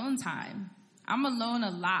of alone time. I'm alone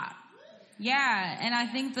a lot. Yeah, and I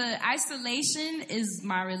think the isolation is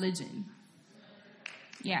my religion.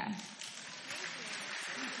 Yeah.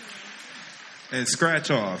 And scratch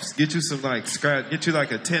offs. Get you some get you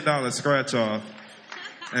like a $10 scratch off.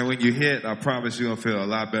 And when you hit, I promise you're gonna feel a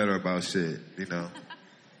lot better about shit, you know.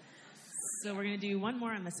 So we're going to do one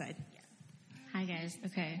more on the side. Hi, guys.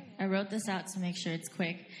 Okay. I wrote this out to make sure it's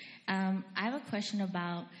quick. I have a question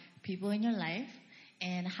about people in your life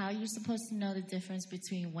and how you're supposed to know the difference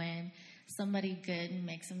between when somebody good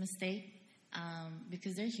makes a mistake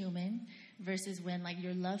because they're human versus when, like,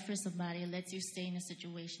 your love for somebody lets you stay in a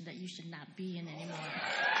situation that you should not be in anymore.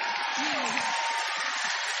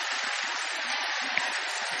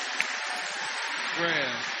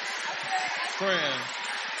 Fran.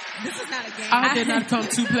 This is not a game. I did not come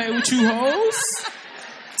to play with you hoes.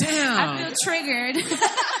 Damn. I feel triggered.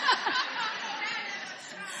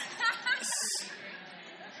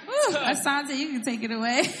 Woo, Asante, you can take it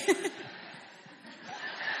away.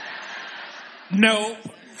 Nope.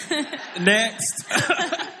 Next.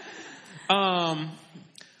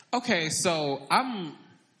 Okay, so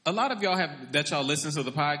a lot of y'all that y'all listen to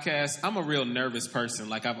the podcast, I'm a real nervous person.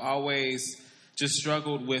 Like, I've always just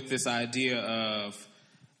struggled with this idea of,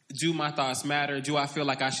 do my thoughts matter? Do I feel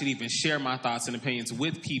like I should even share my thoughts and opinions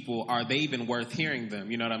with people? Are they even worth hearing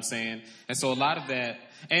them? You know what I'm saying? And so a lot of that,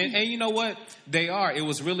 and you know what? They are. It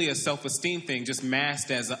was really a self-esteem thing, just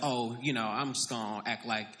masked as I'm just going to act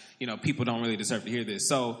like, people don't really deserve to hear this.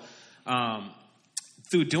 So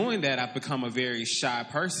through doing that, I've become a very shy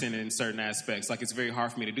person in certain aspects. Like, it's very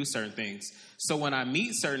hard for me to do certain things. So when I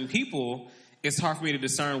meet certain people, it's hard for me to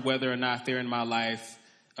discern whether or not they're in my life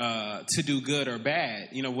to do good or bad.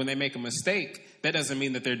 When they make a mistake, that doesn't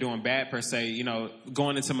mean that they're doing bad per se.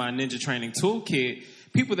 Going into my ninja training toolkit,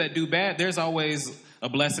 people that do bad, there's always a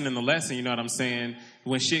blessing in the lesson. You know what I'm saying?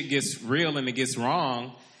 When shit gets real and it gets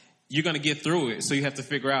wrong, you're going to get through it. So you have to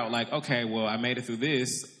figure out, like, okay, well, I made it through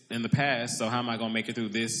this in the past, so how am I going to make it through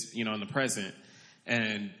this, in the present?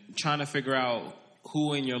 And trying to figure out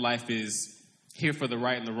who in your life is here for the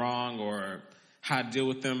right and the wrong, or how to deal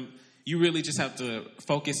with them. You really just have to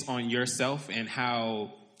focus on yourself and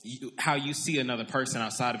how you see another person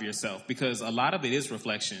outside of yourself, because a lot of it is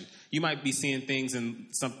reflection. You might be seeing things in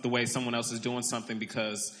the way someone else is doing something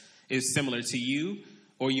because it's similar to you,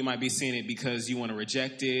 or you might be seeing it because you want to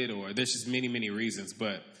reject it, or there's just many, many reasons.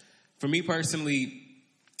 But for me personally,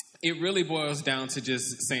 it really boils down to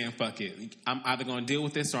just saying, fuck it. I'm either going to deal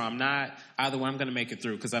with this or I'm not. Either way, I'm going to make it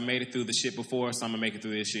through, because I made it through the shit before, so I'm going to make it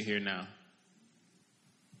through this shit here now.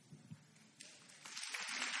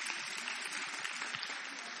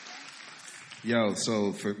 Yo,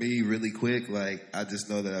 so for me, really quick, like, I just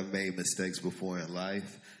know that I've made mistakes before in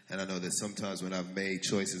life, and I know that sometimes when I've made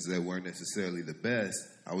choices that weren't necessarily the best,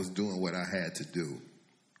 I was doing what I had to do.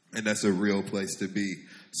 And that's a real place to be.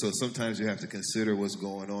 So sometimes you have to consider what's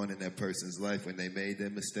going on in that person's life when they made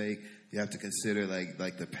that mistake. You have to consider, like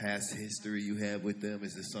the past history you have with them.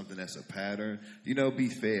 Is this something that's a pattern? Be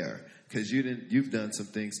fair, because you've done some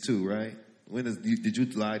things too, right? Did you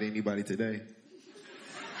lie to anybody today?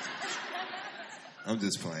 I'm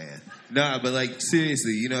just playing. Nah, but like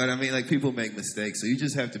seriously, you know what I mean? Like people make mistakes, so you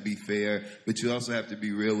just have to be fair, but you also have to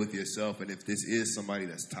be real with yourself. And if this is somebody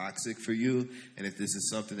that's toxic for you, and if this is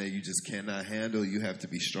something that you just cannot handle, you have to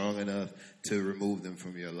be strong enough to remove them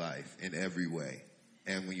from your life in every way.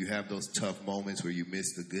 And when you have those tough moments where you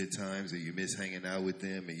miss the good times, or you miss hanging out with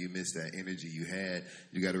them, and you miss that energy you had,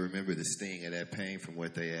 you got to remember the sting of that pain from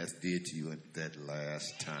what they did to you at that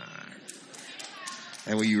last time.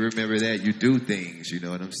 And when you remember that, you do things, you know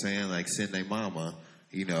what I'm saying? Like send their mama,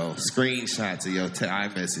 you know, screenshots of your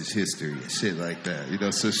iMessage history and shit like that. You know,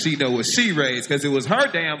 so she know what she raised, because it was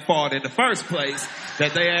her damn fault in the first place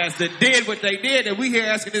that they asked that did what they did, and we here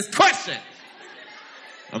asking this question.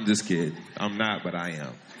 I'm just kidding. I'm not, but I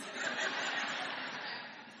am.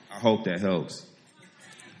 I hope that helps.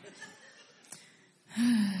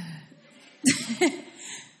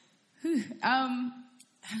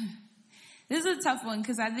 This is a tough one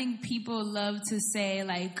because I think people love to say,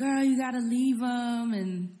 like, girl, you gotta leave them,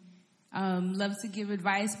 and love to give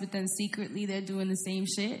advice, but then secretly they're doing the same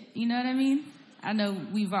shit. You know what I mean? I know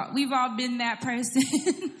we've all been that person.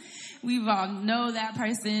 We've all know that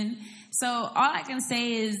person. So all I can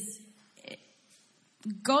say is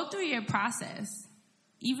go through your process.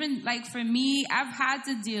 Even, like, for me, I've had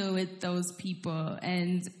to deal with those people,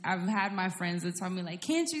 and I've had my friends that tell me, like,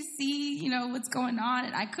 can't you see, you know, what's going on?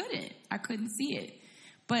 And I couldn't see it.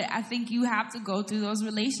 But I think you have to go through those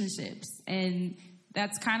relationships, and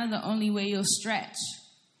that's kind of the only way you'll stretch.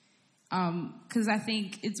 Because I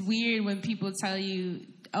think it's weird when people tell you,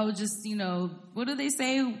 oh, just, you know, what do they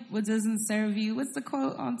say? What doesn't serve you? What's the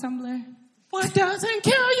quote on Tumblr? What doesn't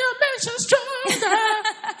kill you makes you stronger.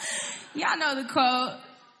 Y'all know the quote.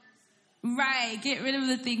 Right. Get rid of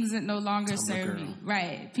the things that no longer serve you.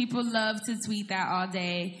 Right. People love to tweet that all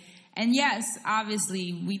day. And yes,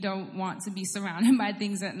 obviously, we don't want to be surrounded by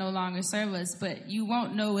things that no longer serve us, but you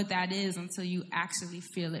won't know what that is until you actually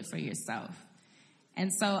feel it for yourself.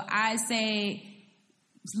 And so I say,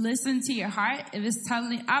 listen to your heart. If it's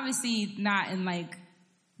telling, obviously not in like,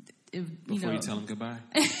 if, before you tell them goodbye.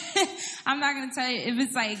 I'm not going to tell you if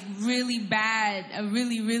it's like really bad, a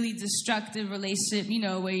really, really destructive relationship, you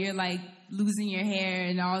know, where you're like losing your hair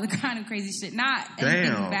and all the kind of crazy shit. Not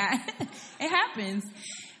anything bad. It happens.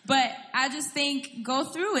 But I just think go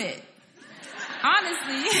through it.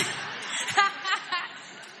 Honestly.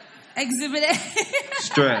 Exhibit A.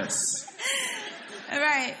 Stress.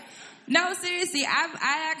 Right. No, seriously,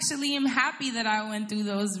 I actually am happy that I went through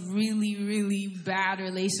those really, really bad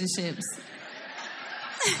relationships.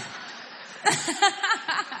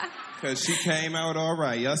 Because she came out all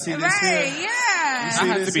right. Y'all see this right, here? Yeah. I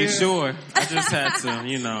have to be sure. I just had to,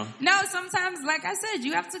 you know. No, sometimes, like I said,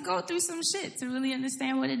 you have to go through some shit to really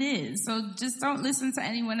understand what it is. So just don't listen to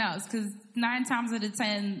anyone else, because 9 times out of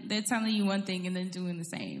 10, they're telling you one thing and then doing the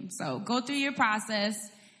same. So go through your process,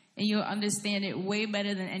 and you'll understand it way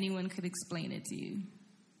better than anyone could explain it to you.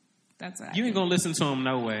 That's what you ain't gonna listen to them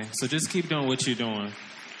no way. So just keep doing what you're doing.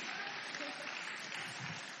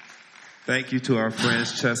 Thank you to our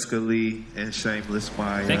friends Cheska Lee and Shameless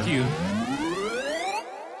Maya. Thank you.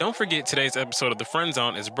 Don't forget, today's episode of The Friend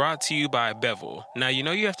Zone is brought to you by Bevel. Now, you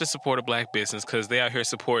know you have to support a black business because they out here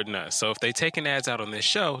supporting us. So if they taking ads out on this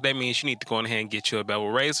show, that means you need to go ahead and get you a Bevel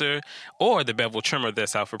razor or the Bevel trimmer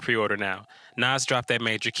that's out for pre-order now. Nas dropped that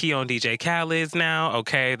major key on DJ Khaled's now.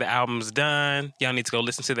 Okay, the album's done. Y'all need to go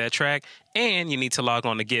listen to that track. And you need to log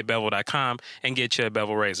on to getbevel.com and get you a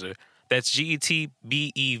Bevel razor. That's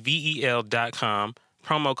GETBEVEL.com,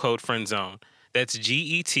 promo code FRIENDZONE. That's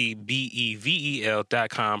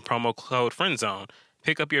GETBEVEL.com, promo code FRIENDZONE.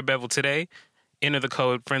 Pick up your Bevel today, enter the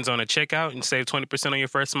code FRIENDZONE at checkout, and save 20% on your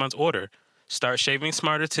first month's order. Start shaving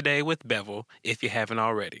smarter today with Bevel if you haven't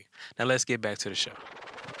already. Now let's get back to the show.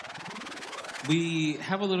 We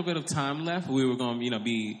have a little bit of time left. We were going to,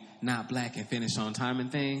 be not black and finish on time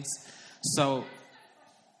and things. So,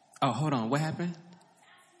 hold on. What happened?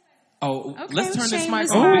 Oh, okay, let's turn this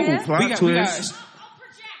mic on. Plot twist.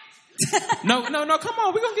 No, come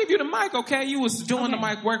on. We're going to give you the mic, okay? You was doing the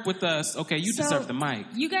mic work with us. Okay, you deserve the mic.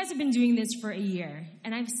 You guys have been doing this for a year,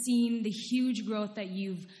 and I've seen the huge growth that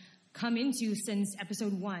you've come into since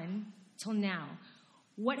episode 1 till now.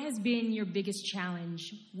 What has been your biggest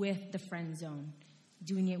challenge with the Friend Zone,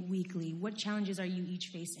 doing it weekly? What challenges are you each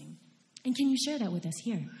facing? And can you share that with us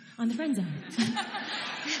here on the Friend Zone?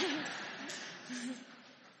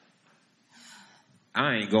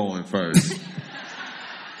 I ain't going first.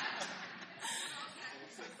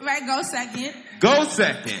 Right, go second. Go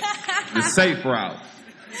second. The safe route.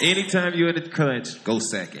 Anytime you're in the crunch, go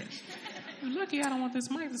second. You're lucky I don't want this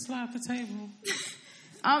mic to slide off the table.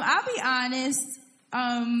 I'll be honest.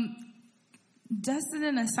 Dustin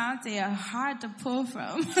and Assante are hard to pull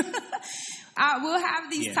from. We'll have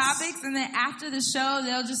these topics, and then after the show,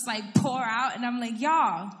 they'll just like pour out, and I'm like,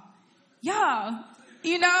 y'all,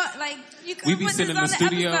 you know, like you could put this on the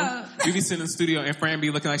episode. We be sitting in the studio, and Fran be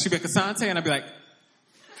looking like she'd be like Assante, and I'd be like,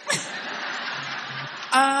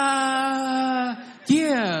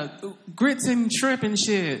 yeah, grits and shrimp and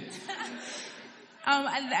shit.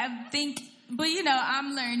 I think. But, you know,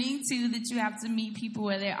 I'm learning, too, that you have to meet people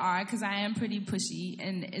where they are, because I am pretty pushy,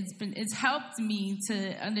 and it's helped me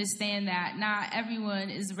to understand that not everyone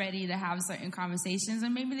is ready to have certain conversations,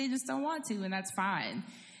 and maybe they just don't want to, and that's fine.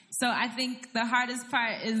 So I think the hardest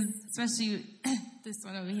part is, especially this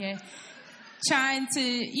one over here, trying to,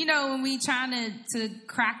 you know, when we trying to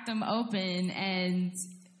crack them open, and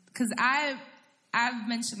because I've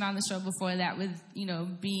mentioned on the show before that with, you know,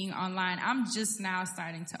 being online, I'm just now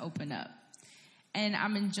starting to open up. And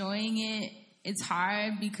I'm enjoying it. It's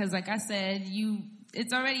hard because, like I said,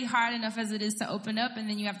 it's already hard enough as it is to open up, and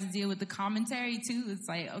then you have to deal with the commentary, too. It's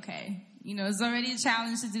like, okay, you know, it's already a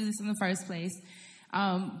challenge to do this in the first place.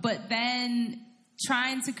 But then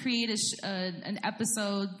trying to create an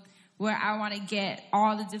episode where I want to get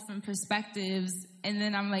all the different perspectives, and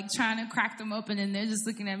then I'm, like, trying to crack them open, and they're just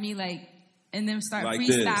looking at me like, and then start like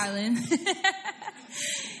freestyling.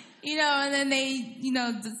 You know, and then they, you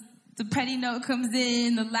know, the petty note comes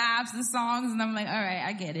in, the laughs, the songs, and I'm like, all right,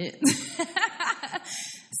 I get it.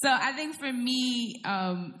 So I think for me,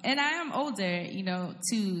 and I am older, you know,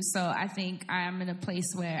 too, so I think I am in a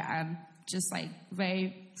place where I'm just, like,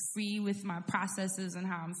 very free with my processes and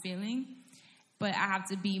how I'm feeling. But I have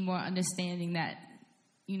to be more understanding that,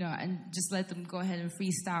 you know, and just let them go ahead and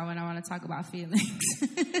freestyle when I want to talk about feelings. So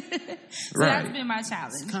right. That's been my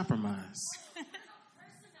challenge. It's compromise.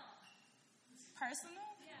 Personal?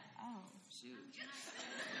 Oh, shoot.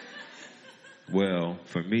 Well,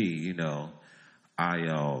 for me, you know, I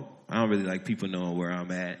don't really like people knowing where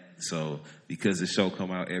I'm at. So because the show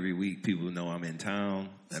come out every week, people know I'm in town,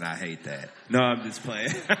 and I hate that. No, I'm just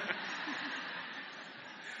playing.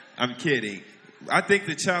 I'm kidding. I think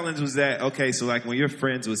the challenge was that, okay, so like when you're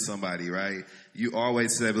friends with somebody, right, you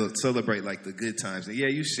always celebrate like the good times. And yeah,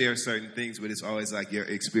 you share certain things, but it's always like your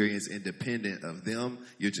experience independent of them.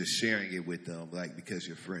 You're just sharing it with them, like because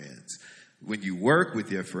you're friends. When you work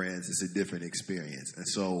with your friends, it's a different experience. And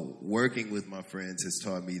so working with my friends has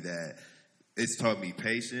taught me that, it's taught me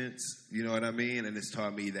patience, you know what I mean? And it's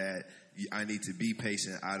taught me that I need to be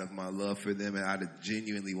patient out of my love for them and out of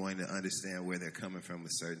genuinely wanting to understand where they're coming from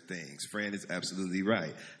with certain things. Fran is absolutely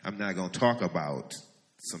right. I'm not going to talk about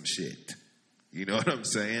some shit. You know what I'm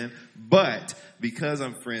saying? But because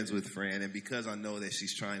I'm friends with Fran and because I know that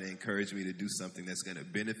she's trying to encourage me to do something that's going to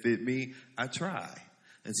benefit me, I try.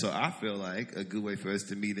 And so I feel like a good way for us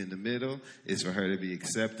to meet in the middle is for her to be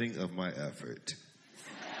accepting of my effort.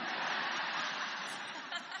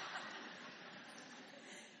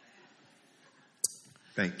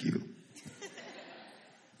 Thank you.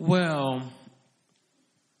 Well,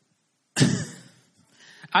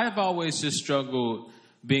 I've always just struggled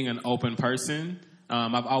being an open person.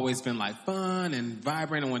 I've always been like fun and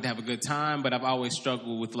vibrant and wanted to have a good time, but I've always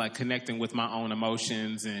struggled with like connecting with my own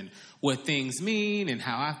emotions and what things mean and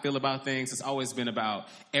how I feel about things. It's always been about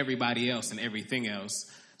everybody else and everything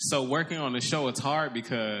else. So working on the show, it's hard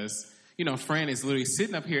because, you know, Fran is literally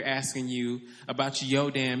sitting up here asking you about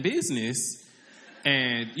your damn business.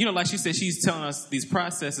 And, you know, like she said, she's telling us these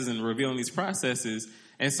processes and revealing these processes.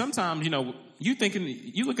 And sometimes, you know, you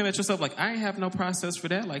looking at yourself like, I ain't have no process for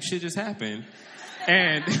that. Like, shit just happened.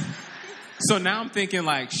 And so now I'm thinking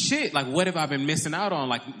like, shit, like, what have I been missing out on?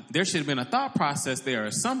 Like, there should have been a thought process there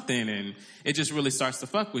or something. And it just really starts to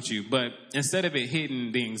fuck with you. But instead of it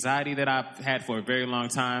hitting the anxiety that I've had for a very long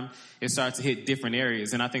time, it starts to hit different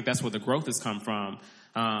areas. And I think that's where the growth has come from.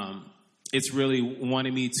 It's really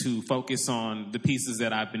wanting me to focus on the pieces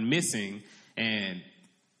that I've been missing and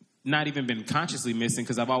not even been consciously missing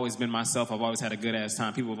because I've always been myself. I've always had a good-ass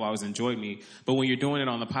time. People have always enjoyed me. But when you're doing it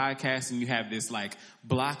on the podcast and you have this, like,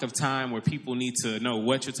 block of time where people need to know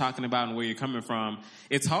what you're talking about and where you're coming from,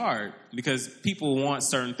 it's hard because people want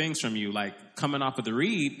certain things from you. Like, coming off of the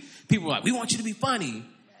read, people are like, we want you to be funny.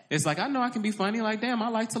 It's like, I know I can be funny. Like, damn, I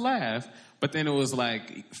like to laugh. But then it was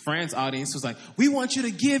like, Fran's audience was like, we want you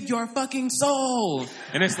to give your fucking soul.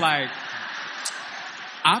 And it's like,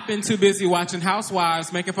 I've been too busy watching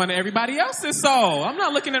Housewives making fun of everybody else's soul. I'm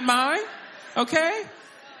not looking at mine. Okay?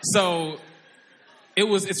 So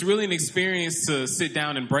it's really an experience to sit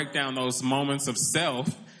down and break down those moments of self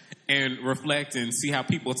and reflect and see how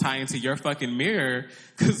people tie into your fucking mirror.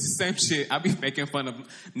 Because the same shit I be making fun of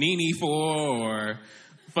Nene for or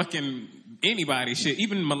fucking anybody. Shit,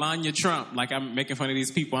 even Melania Trump. Like, I'm making fun of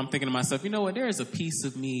these people. I'm thinking to myself, you know what? There is a piece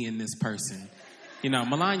of me in this person. You know,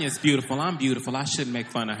 Melania's beautiful. I'm beautiful. I shouldn't make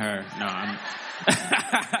fun of her. No, I'm...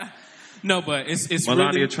 No, but it's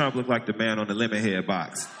Melania really... Trump looked like the man on the lemon head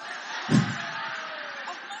box.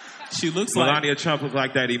 She looks Melania Trump looked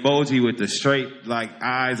like that emoji with the straight, like,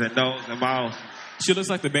 eyes and nose and mouth. She looks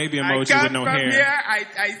like the baby emoji with no hair. Here,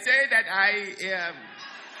 I say that I am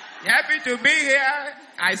happy to be here.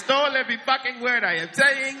 I stole every fucking word I am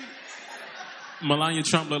saying. Melania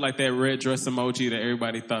Trump looked like that red dress emoji that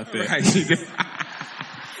everybody thought that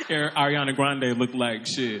Ariana Grande looked like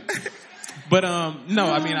shit. But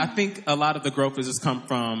no, I mean, I think a lot of the growth has just come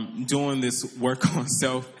from doing this work on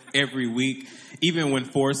self every week, even when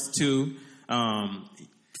forced to.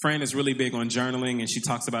 Fran is really big on journaling, and she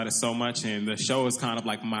talks about it so much, and the show is kind of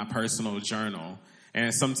like my personal journal.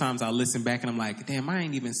 And sometimes I listen back and I'm like, damn, I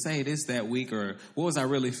ain't even say this that week, or what was I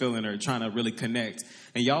really feeling, or trying to really connect.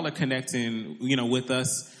 And y'all are connecting, you know, with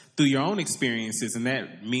us through your own experiences, and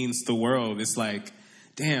that means the world. It's like,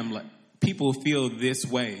 damn, like, people feel this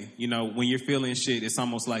way. You know, when you're feeling shit, it's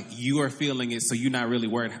almost like you are feeling it, so you're not really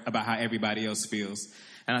worried about how everybody else feels.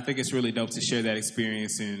 And I think it's really dope to share that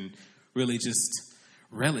experience and really just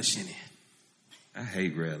relish in it. I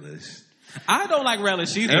hate relish. I don't like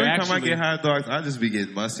relish either. Every time I get hot dogs, I just be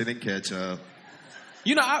getting mustard and ketchup.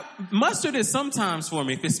 You know, mustard is sometimes for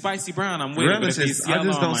me. If it's spicy brown, I'm with relish it. Is, I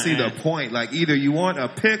just don't see the point. Like, either you want a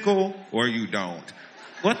pickle or you don't.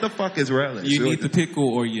 What the fuck is relish? You need the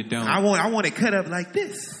pickle or you don't. I want it cut up like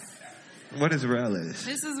this. What is relish?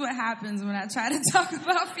 This is what happens when I try to talk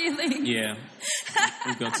about feelings. Yeah.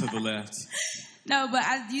 We go to the left. No, but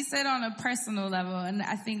you said on a personal level, and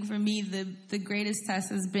I think for me, the greatest test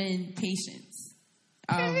has been patience.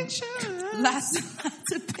 Lots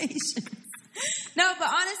of patience. No, but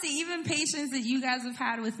honestly, even patience that you guys have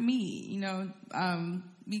had with me, you know,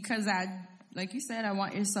 because like you said, I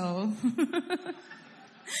want your soul.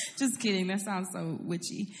 Just kidding. That sounds so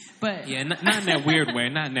witchy. But yeah, not in that weird way.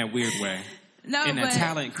 Not in that weird way. No, in that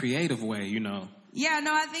talent, creative way, you know. Yeah,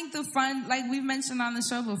 no, I think the fun, like we've mentioned on the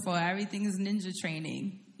show before, everything is ninja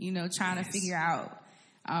training. You know, trying to figure out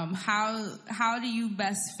how do you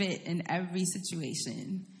best fit in every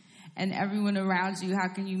situation, and everyone around you. How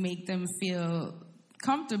can you make them feel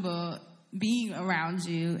comfortable being around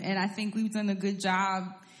you? And I think we've done a good job.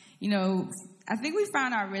 You know, I think we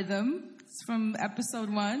found our rhythm from episode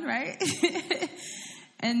 1, right?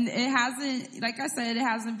 And it hasn't, like I said, it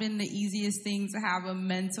hasn't been the easiest thing to have a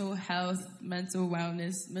mental health, mental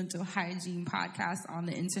wellness, mental hygiene podcast on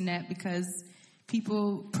the internet, because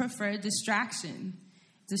people prefer distraction.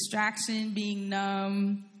 Distraction, being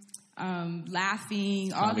numb,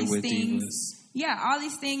 laughing, all these things. Yeah, all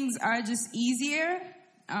these things are just easier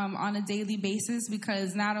on a daily basis,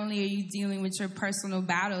 because not only are you dealing with your personal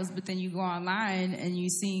battles, but then you go online and you're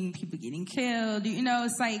seeing people getting killed. You know,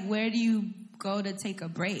 it's like, where do you go to take a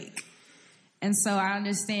break? And so I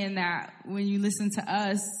understand that when you listen to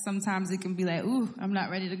us, sometimes it can be like, ooh, I'm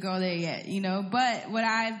not ready to go there yet, you know. But what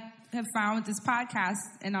I have found with this podcast,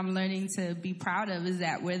 and I'm learning to be proud of, is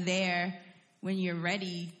that we're there when you're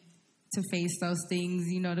ready to face those things,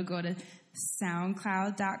 you know, to go to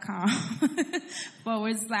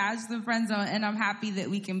SoundCloud.com/The Friend Zone. And I'm happy that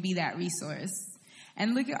we can be that resource.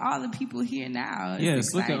 And look at all the people here now.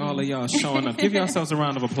 Yes, look at all of y'all showing up. Give yourselves a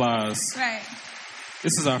round of applause. Right.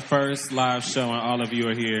 This is our first live show, and all of you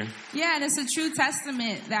are here. Yeah, and it's a true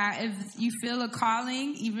testament that if you feel a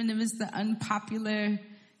calling, even if it's the unpopular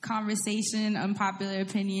conversation, unpopular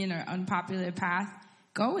opinion, or unpopular path,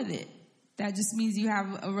 go with it. That just means you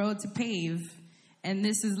have a road to pave. And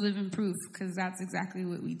this is living proof, because that's exactly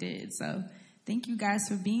what we did. So thank you guys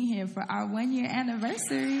for being here for our 1-year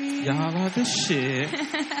anniversary. Y'all are the shit.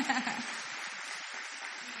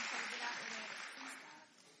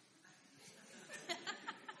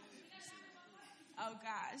 Oh,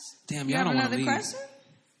 gosh. Damn, you y'all have don't want to another leave. question?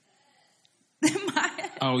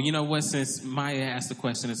 Oh, you know what? Since Maya asked a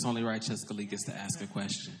question, it's only right Jessica gets to ask a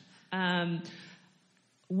question.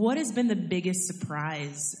 What has been the biggest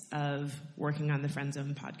surprise of working on the Friend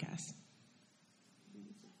Zone podcast?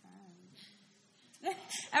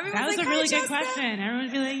 That was a really good question. Everyone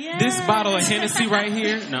would be like, yeah. This bottle of Hennessy right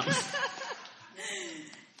here? No.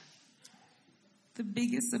 The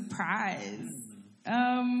biggest surprise.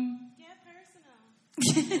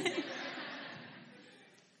 personal.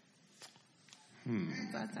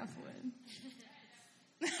 That's a tough one.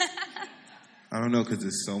 I don't know, because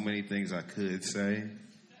there's so many things I could say.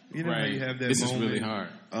 You know how you have that this moment? This is really hard.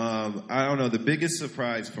 I don't know. The biggest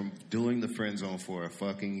surprise from doing the Friend Zone for a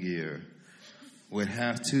fucking year would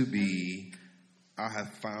have to be I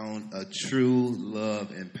have found a true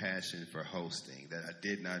love and passion for hosting that I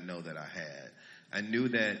did not know that I had. I knew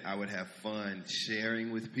that I would have fun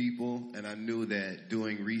sharing with people, and I knew that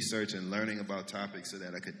doing research and learning about topics so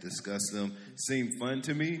that I could discuss them seemed fun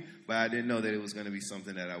to me, but I didn't know that it was going to be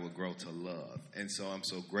something that I would grow to love. And so I'm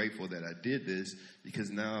so grateful that I did this,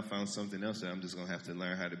 because now I found something else that I'm just going to have to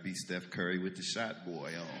learn how to be Steph Curry with the shot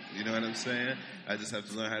boy on. You know what I'm saying? I just have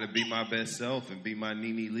to learn how to be my best self and be my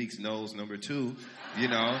Nene Leakes nose number 2, you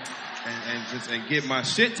know, and get my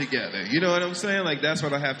shit together. You know what I'm saying? Like, that's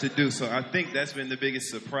what I have to do. So I think that's been the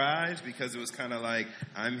biggest surprise, because it was kind of like,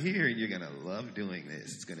 I'm here and you're going to love doing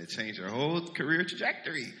this. It's going to change your whole career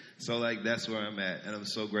trajectory. So, like, that's where I'm at, and I'm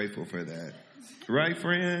so grateful for that. Right,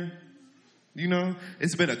 Fran? You know,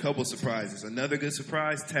 it's been a couple surprises. Another good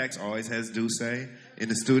surprise, Tax always has Duce in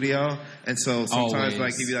the studio. And so sometimes,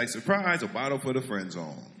 like, he'd be like, surprise, a bottle for the friend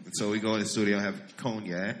zone. And so we go in the studio and have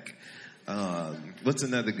cognac. What's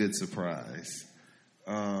another good surprise?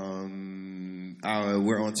 We're on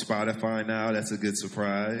Spotify now. That's a good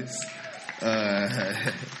surprise.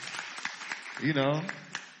 You know.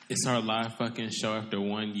 It's our live fucking show after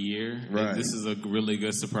 1 year. Right. This is a really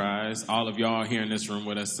good surprise. All of y'all here in this room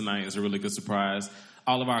with us tonight is a really good surprise.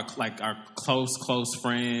 All of our close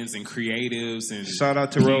friends and creatives and shout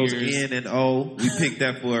out to peers. Rose N and O. We picked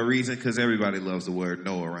that for a reason, because everybody loves the word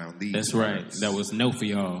no around these. That's right. That was no for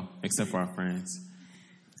y'all, except for our friends.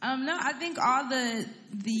 No, I think all the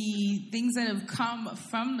things that have come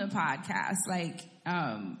from the podcast, like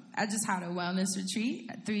I just had a wellness retreat.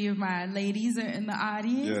 3 of my ladies are in the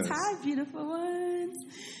audience. Yes. Hi, beautiful ones.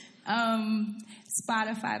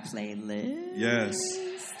 Spotify playlist. Yes.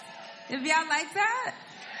 If y'all like that.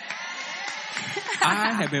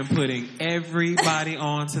 I have been putting everybody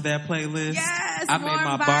onto that playlist. Yes, I made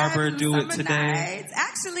my barber do it today. Nights.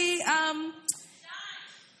 Actually,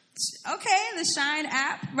 okay, the Shine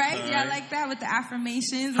app, right? Y'all like that with the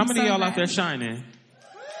affirmations? How many of y'all out there shining?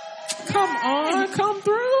 Come on, come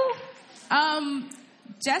through.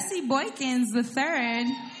 Jesse Boykins the third.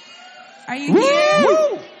 Are you here?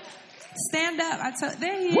 Woo! Stand up.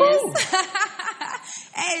 There he is.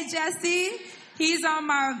 Hey, Jesse. He's on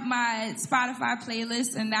my Spotify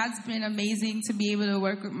playlist, and that's been amazing to be able to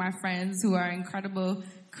work with my friends who are incredible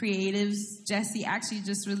creatives. Jesse actually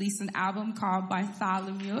just released an album called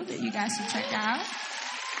Bartholomew that you guys should check out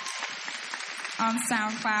on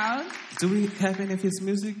SoundCloud. Do we have any of his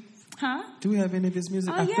music? Huh? Do we have any of his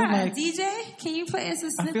music? Oh, I yeah. feel like, DJ, can you play us a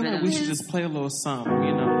snippet I feel like of we his? should just play a little something,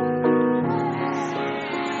 you know.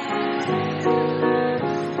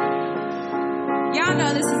 Y'all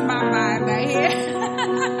know this is my vibe right here.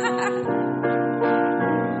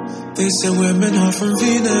 They say women are from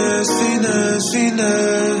Venus, Venus,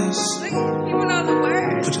 Venus. People know the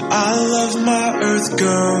word. But I love my Earth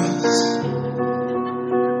girls.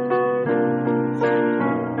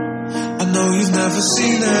 I know you've never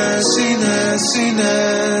seen it, seen it, seen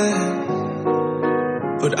it.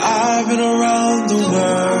 But I've been around the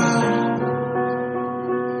world.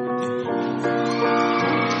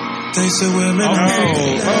 They say women are from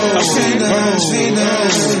Venus,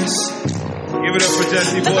 Venus. Give it up for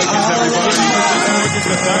Jesse Boykins,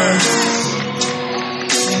 everybody.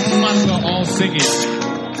 We might as well all sing it.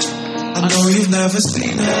 I know you've never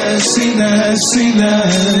seen it, seen it, seen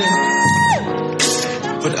it.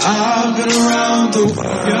 But I've been around the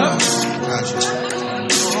world. Gotcha.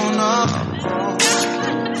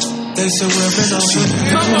 They say women are from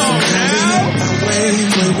Come on now. Way,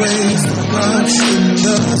 rush in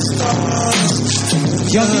the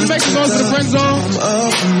stars. Y'all, can you make the most of the friend zone?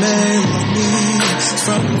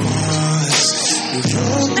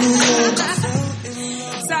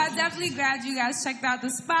 So I'm definitely glad you guys checked out the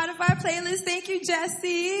Spotify playlist. Thank you,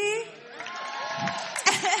 Jesse.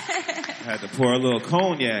 I had to pour a little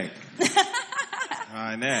cognac.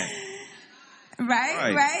 Behind that.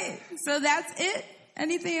 Right. So that's it.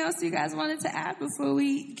 Anything else you guys wanted to add before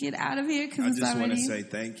we get out of here? I just want to say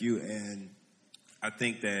thank you, and I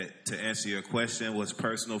think that to answer your question, what's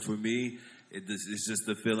personal for me, it's just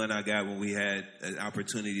the feeling I got when we had an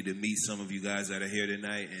opportunity to meet some of you guys that are here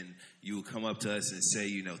tonight, and you would come up to us and say,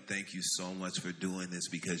 thank you so much for doing this,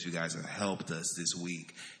 because you guys have helped us this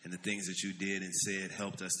week, and the things that you did and said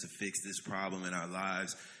helped us to fix this problem in our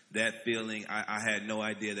lives. That feeling, I had no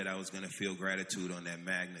idea that I was going to feel gratitude on that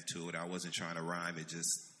magnitude. I wasn't trying to rhyme.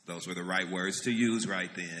 Those were the right words to use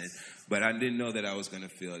right then. But I didn't know that I was going to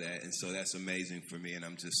feel that. And so that's amazing for me. And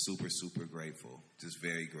I'm just super, super grateful. Just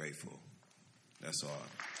very grateful. That's all.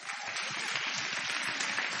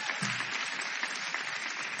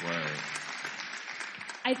 Word.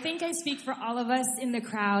 I think I speak for all of us in the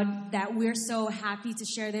crowd that we're so happy to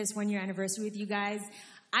share this 1-year anniversary with you guys.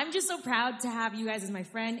 I'm just so proud to have you guys as my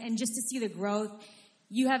friend and just to see the growth.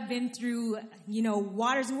 You have been through,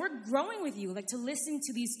 waters, and we're growing with you. Like, to listen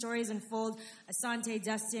to these stories unfold, Assante,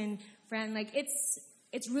 Dustin, Fran,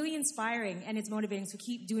 it's really inspiring and it's motivating. So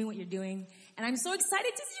keep doing what you're doing. And I'm so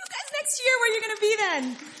excited to see you guys next year where you're going to be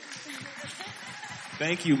then.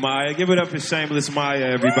 Thank you, Maya. Give it up for Shameless Maya,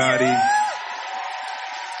 everybody.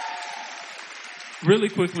 Really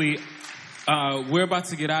quickly, we're about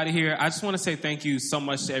to get out of here. I just want to say thank you so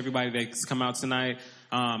much to everybody that's come out tonight.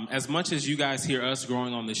 As much as you guys hear us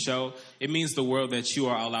growing on the show, it means the world that you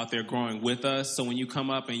are all out there growing with us. So when you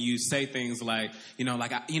come up and you say things like,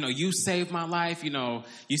 you saved my life,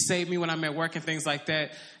 you saved me when I'm at work and things like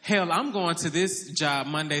that. Hell, I'm going to this job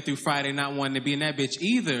Monday through Friday not wanting to be in that bitch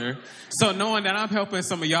either. So knowing that I'm helping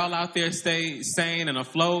some of y'all out there stay sane and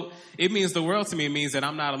afloat, it means the world to me. It means that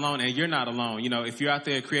I'm not alone and you're not alone. If you're out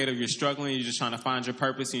there creative, you're struggling, you're just trying to find your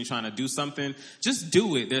purpose and you're trying to do something, just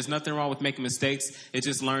do it. There's nothing wrong with making mistakes. It's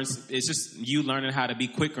just you learning how to be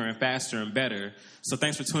quicker and faster and better. So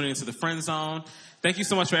thanks for tuning into the Friend Zone. Thank you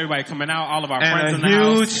so much for everybody coming out, all of our friends in the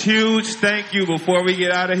house. Huge thank you before we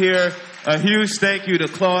get out of here. A huge thank you to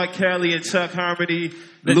Claude Kelly and Chuck Harmony,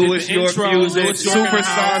 Louis York Music,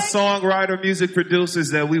 superstar songwriter, music producers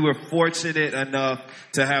that we were fortunate enough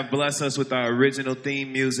to have bless us with our original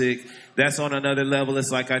theme music. That's on another level.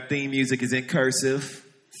 It's like our theme music is in cursive.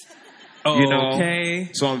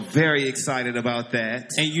 Okay. So I'm very excited about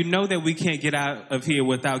that. And you know that we can't get out of here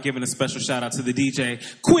without giving a special shout out to the DJ,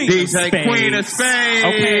 Queen of Spades.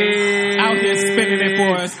 Okay, out here spinning it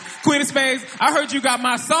for us. Queen of Spades, I heard you got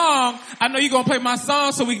my song. I know you're going to play my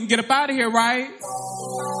song so we can get up out of here, right?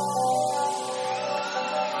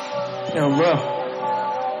 Yo, bro.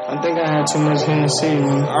 I think I had too much Hennessy,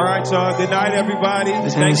 man. All right, y'all. Good night, everybody.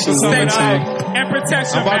 Thanks for coming out. And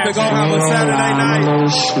protection. I'm about to go have a Saturday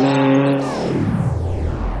night.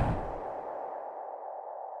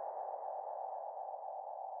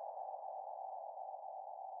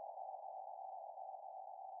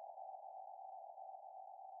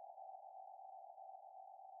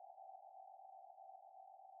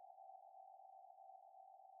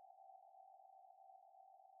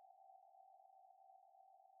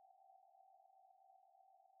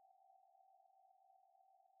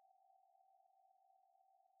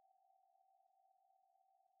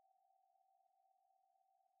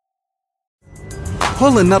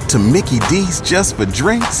 Pulling up to Mickey D's just for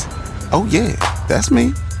drinks? Oh yeah, that's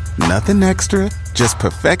me. Nothing extra, just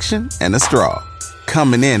perfection and a straw.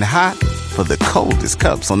 Coming in hot for the coldest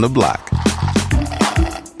cups on the block.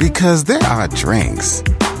 Because there are drinks.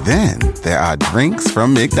 Then there are drinks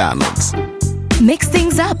from McDonald's. Mix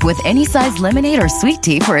things up with any size lemonade or sweet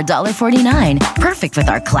tea for $1.49. Perfect with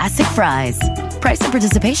our classic fries. Price and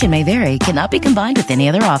participation may vary. Cannot be combined with any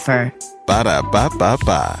other offer.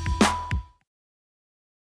 Ba-da-ba-ba-ba.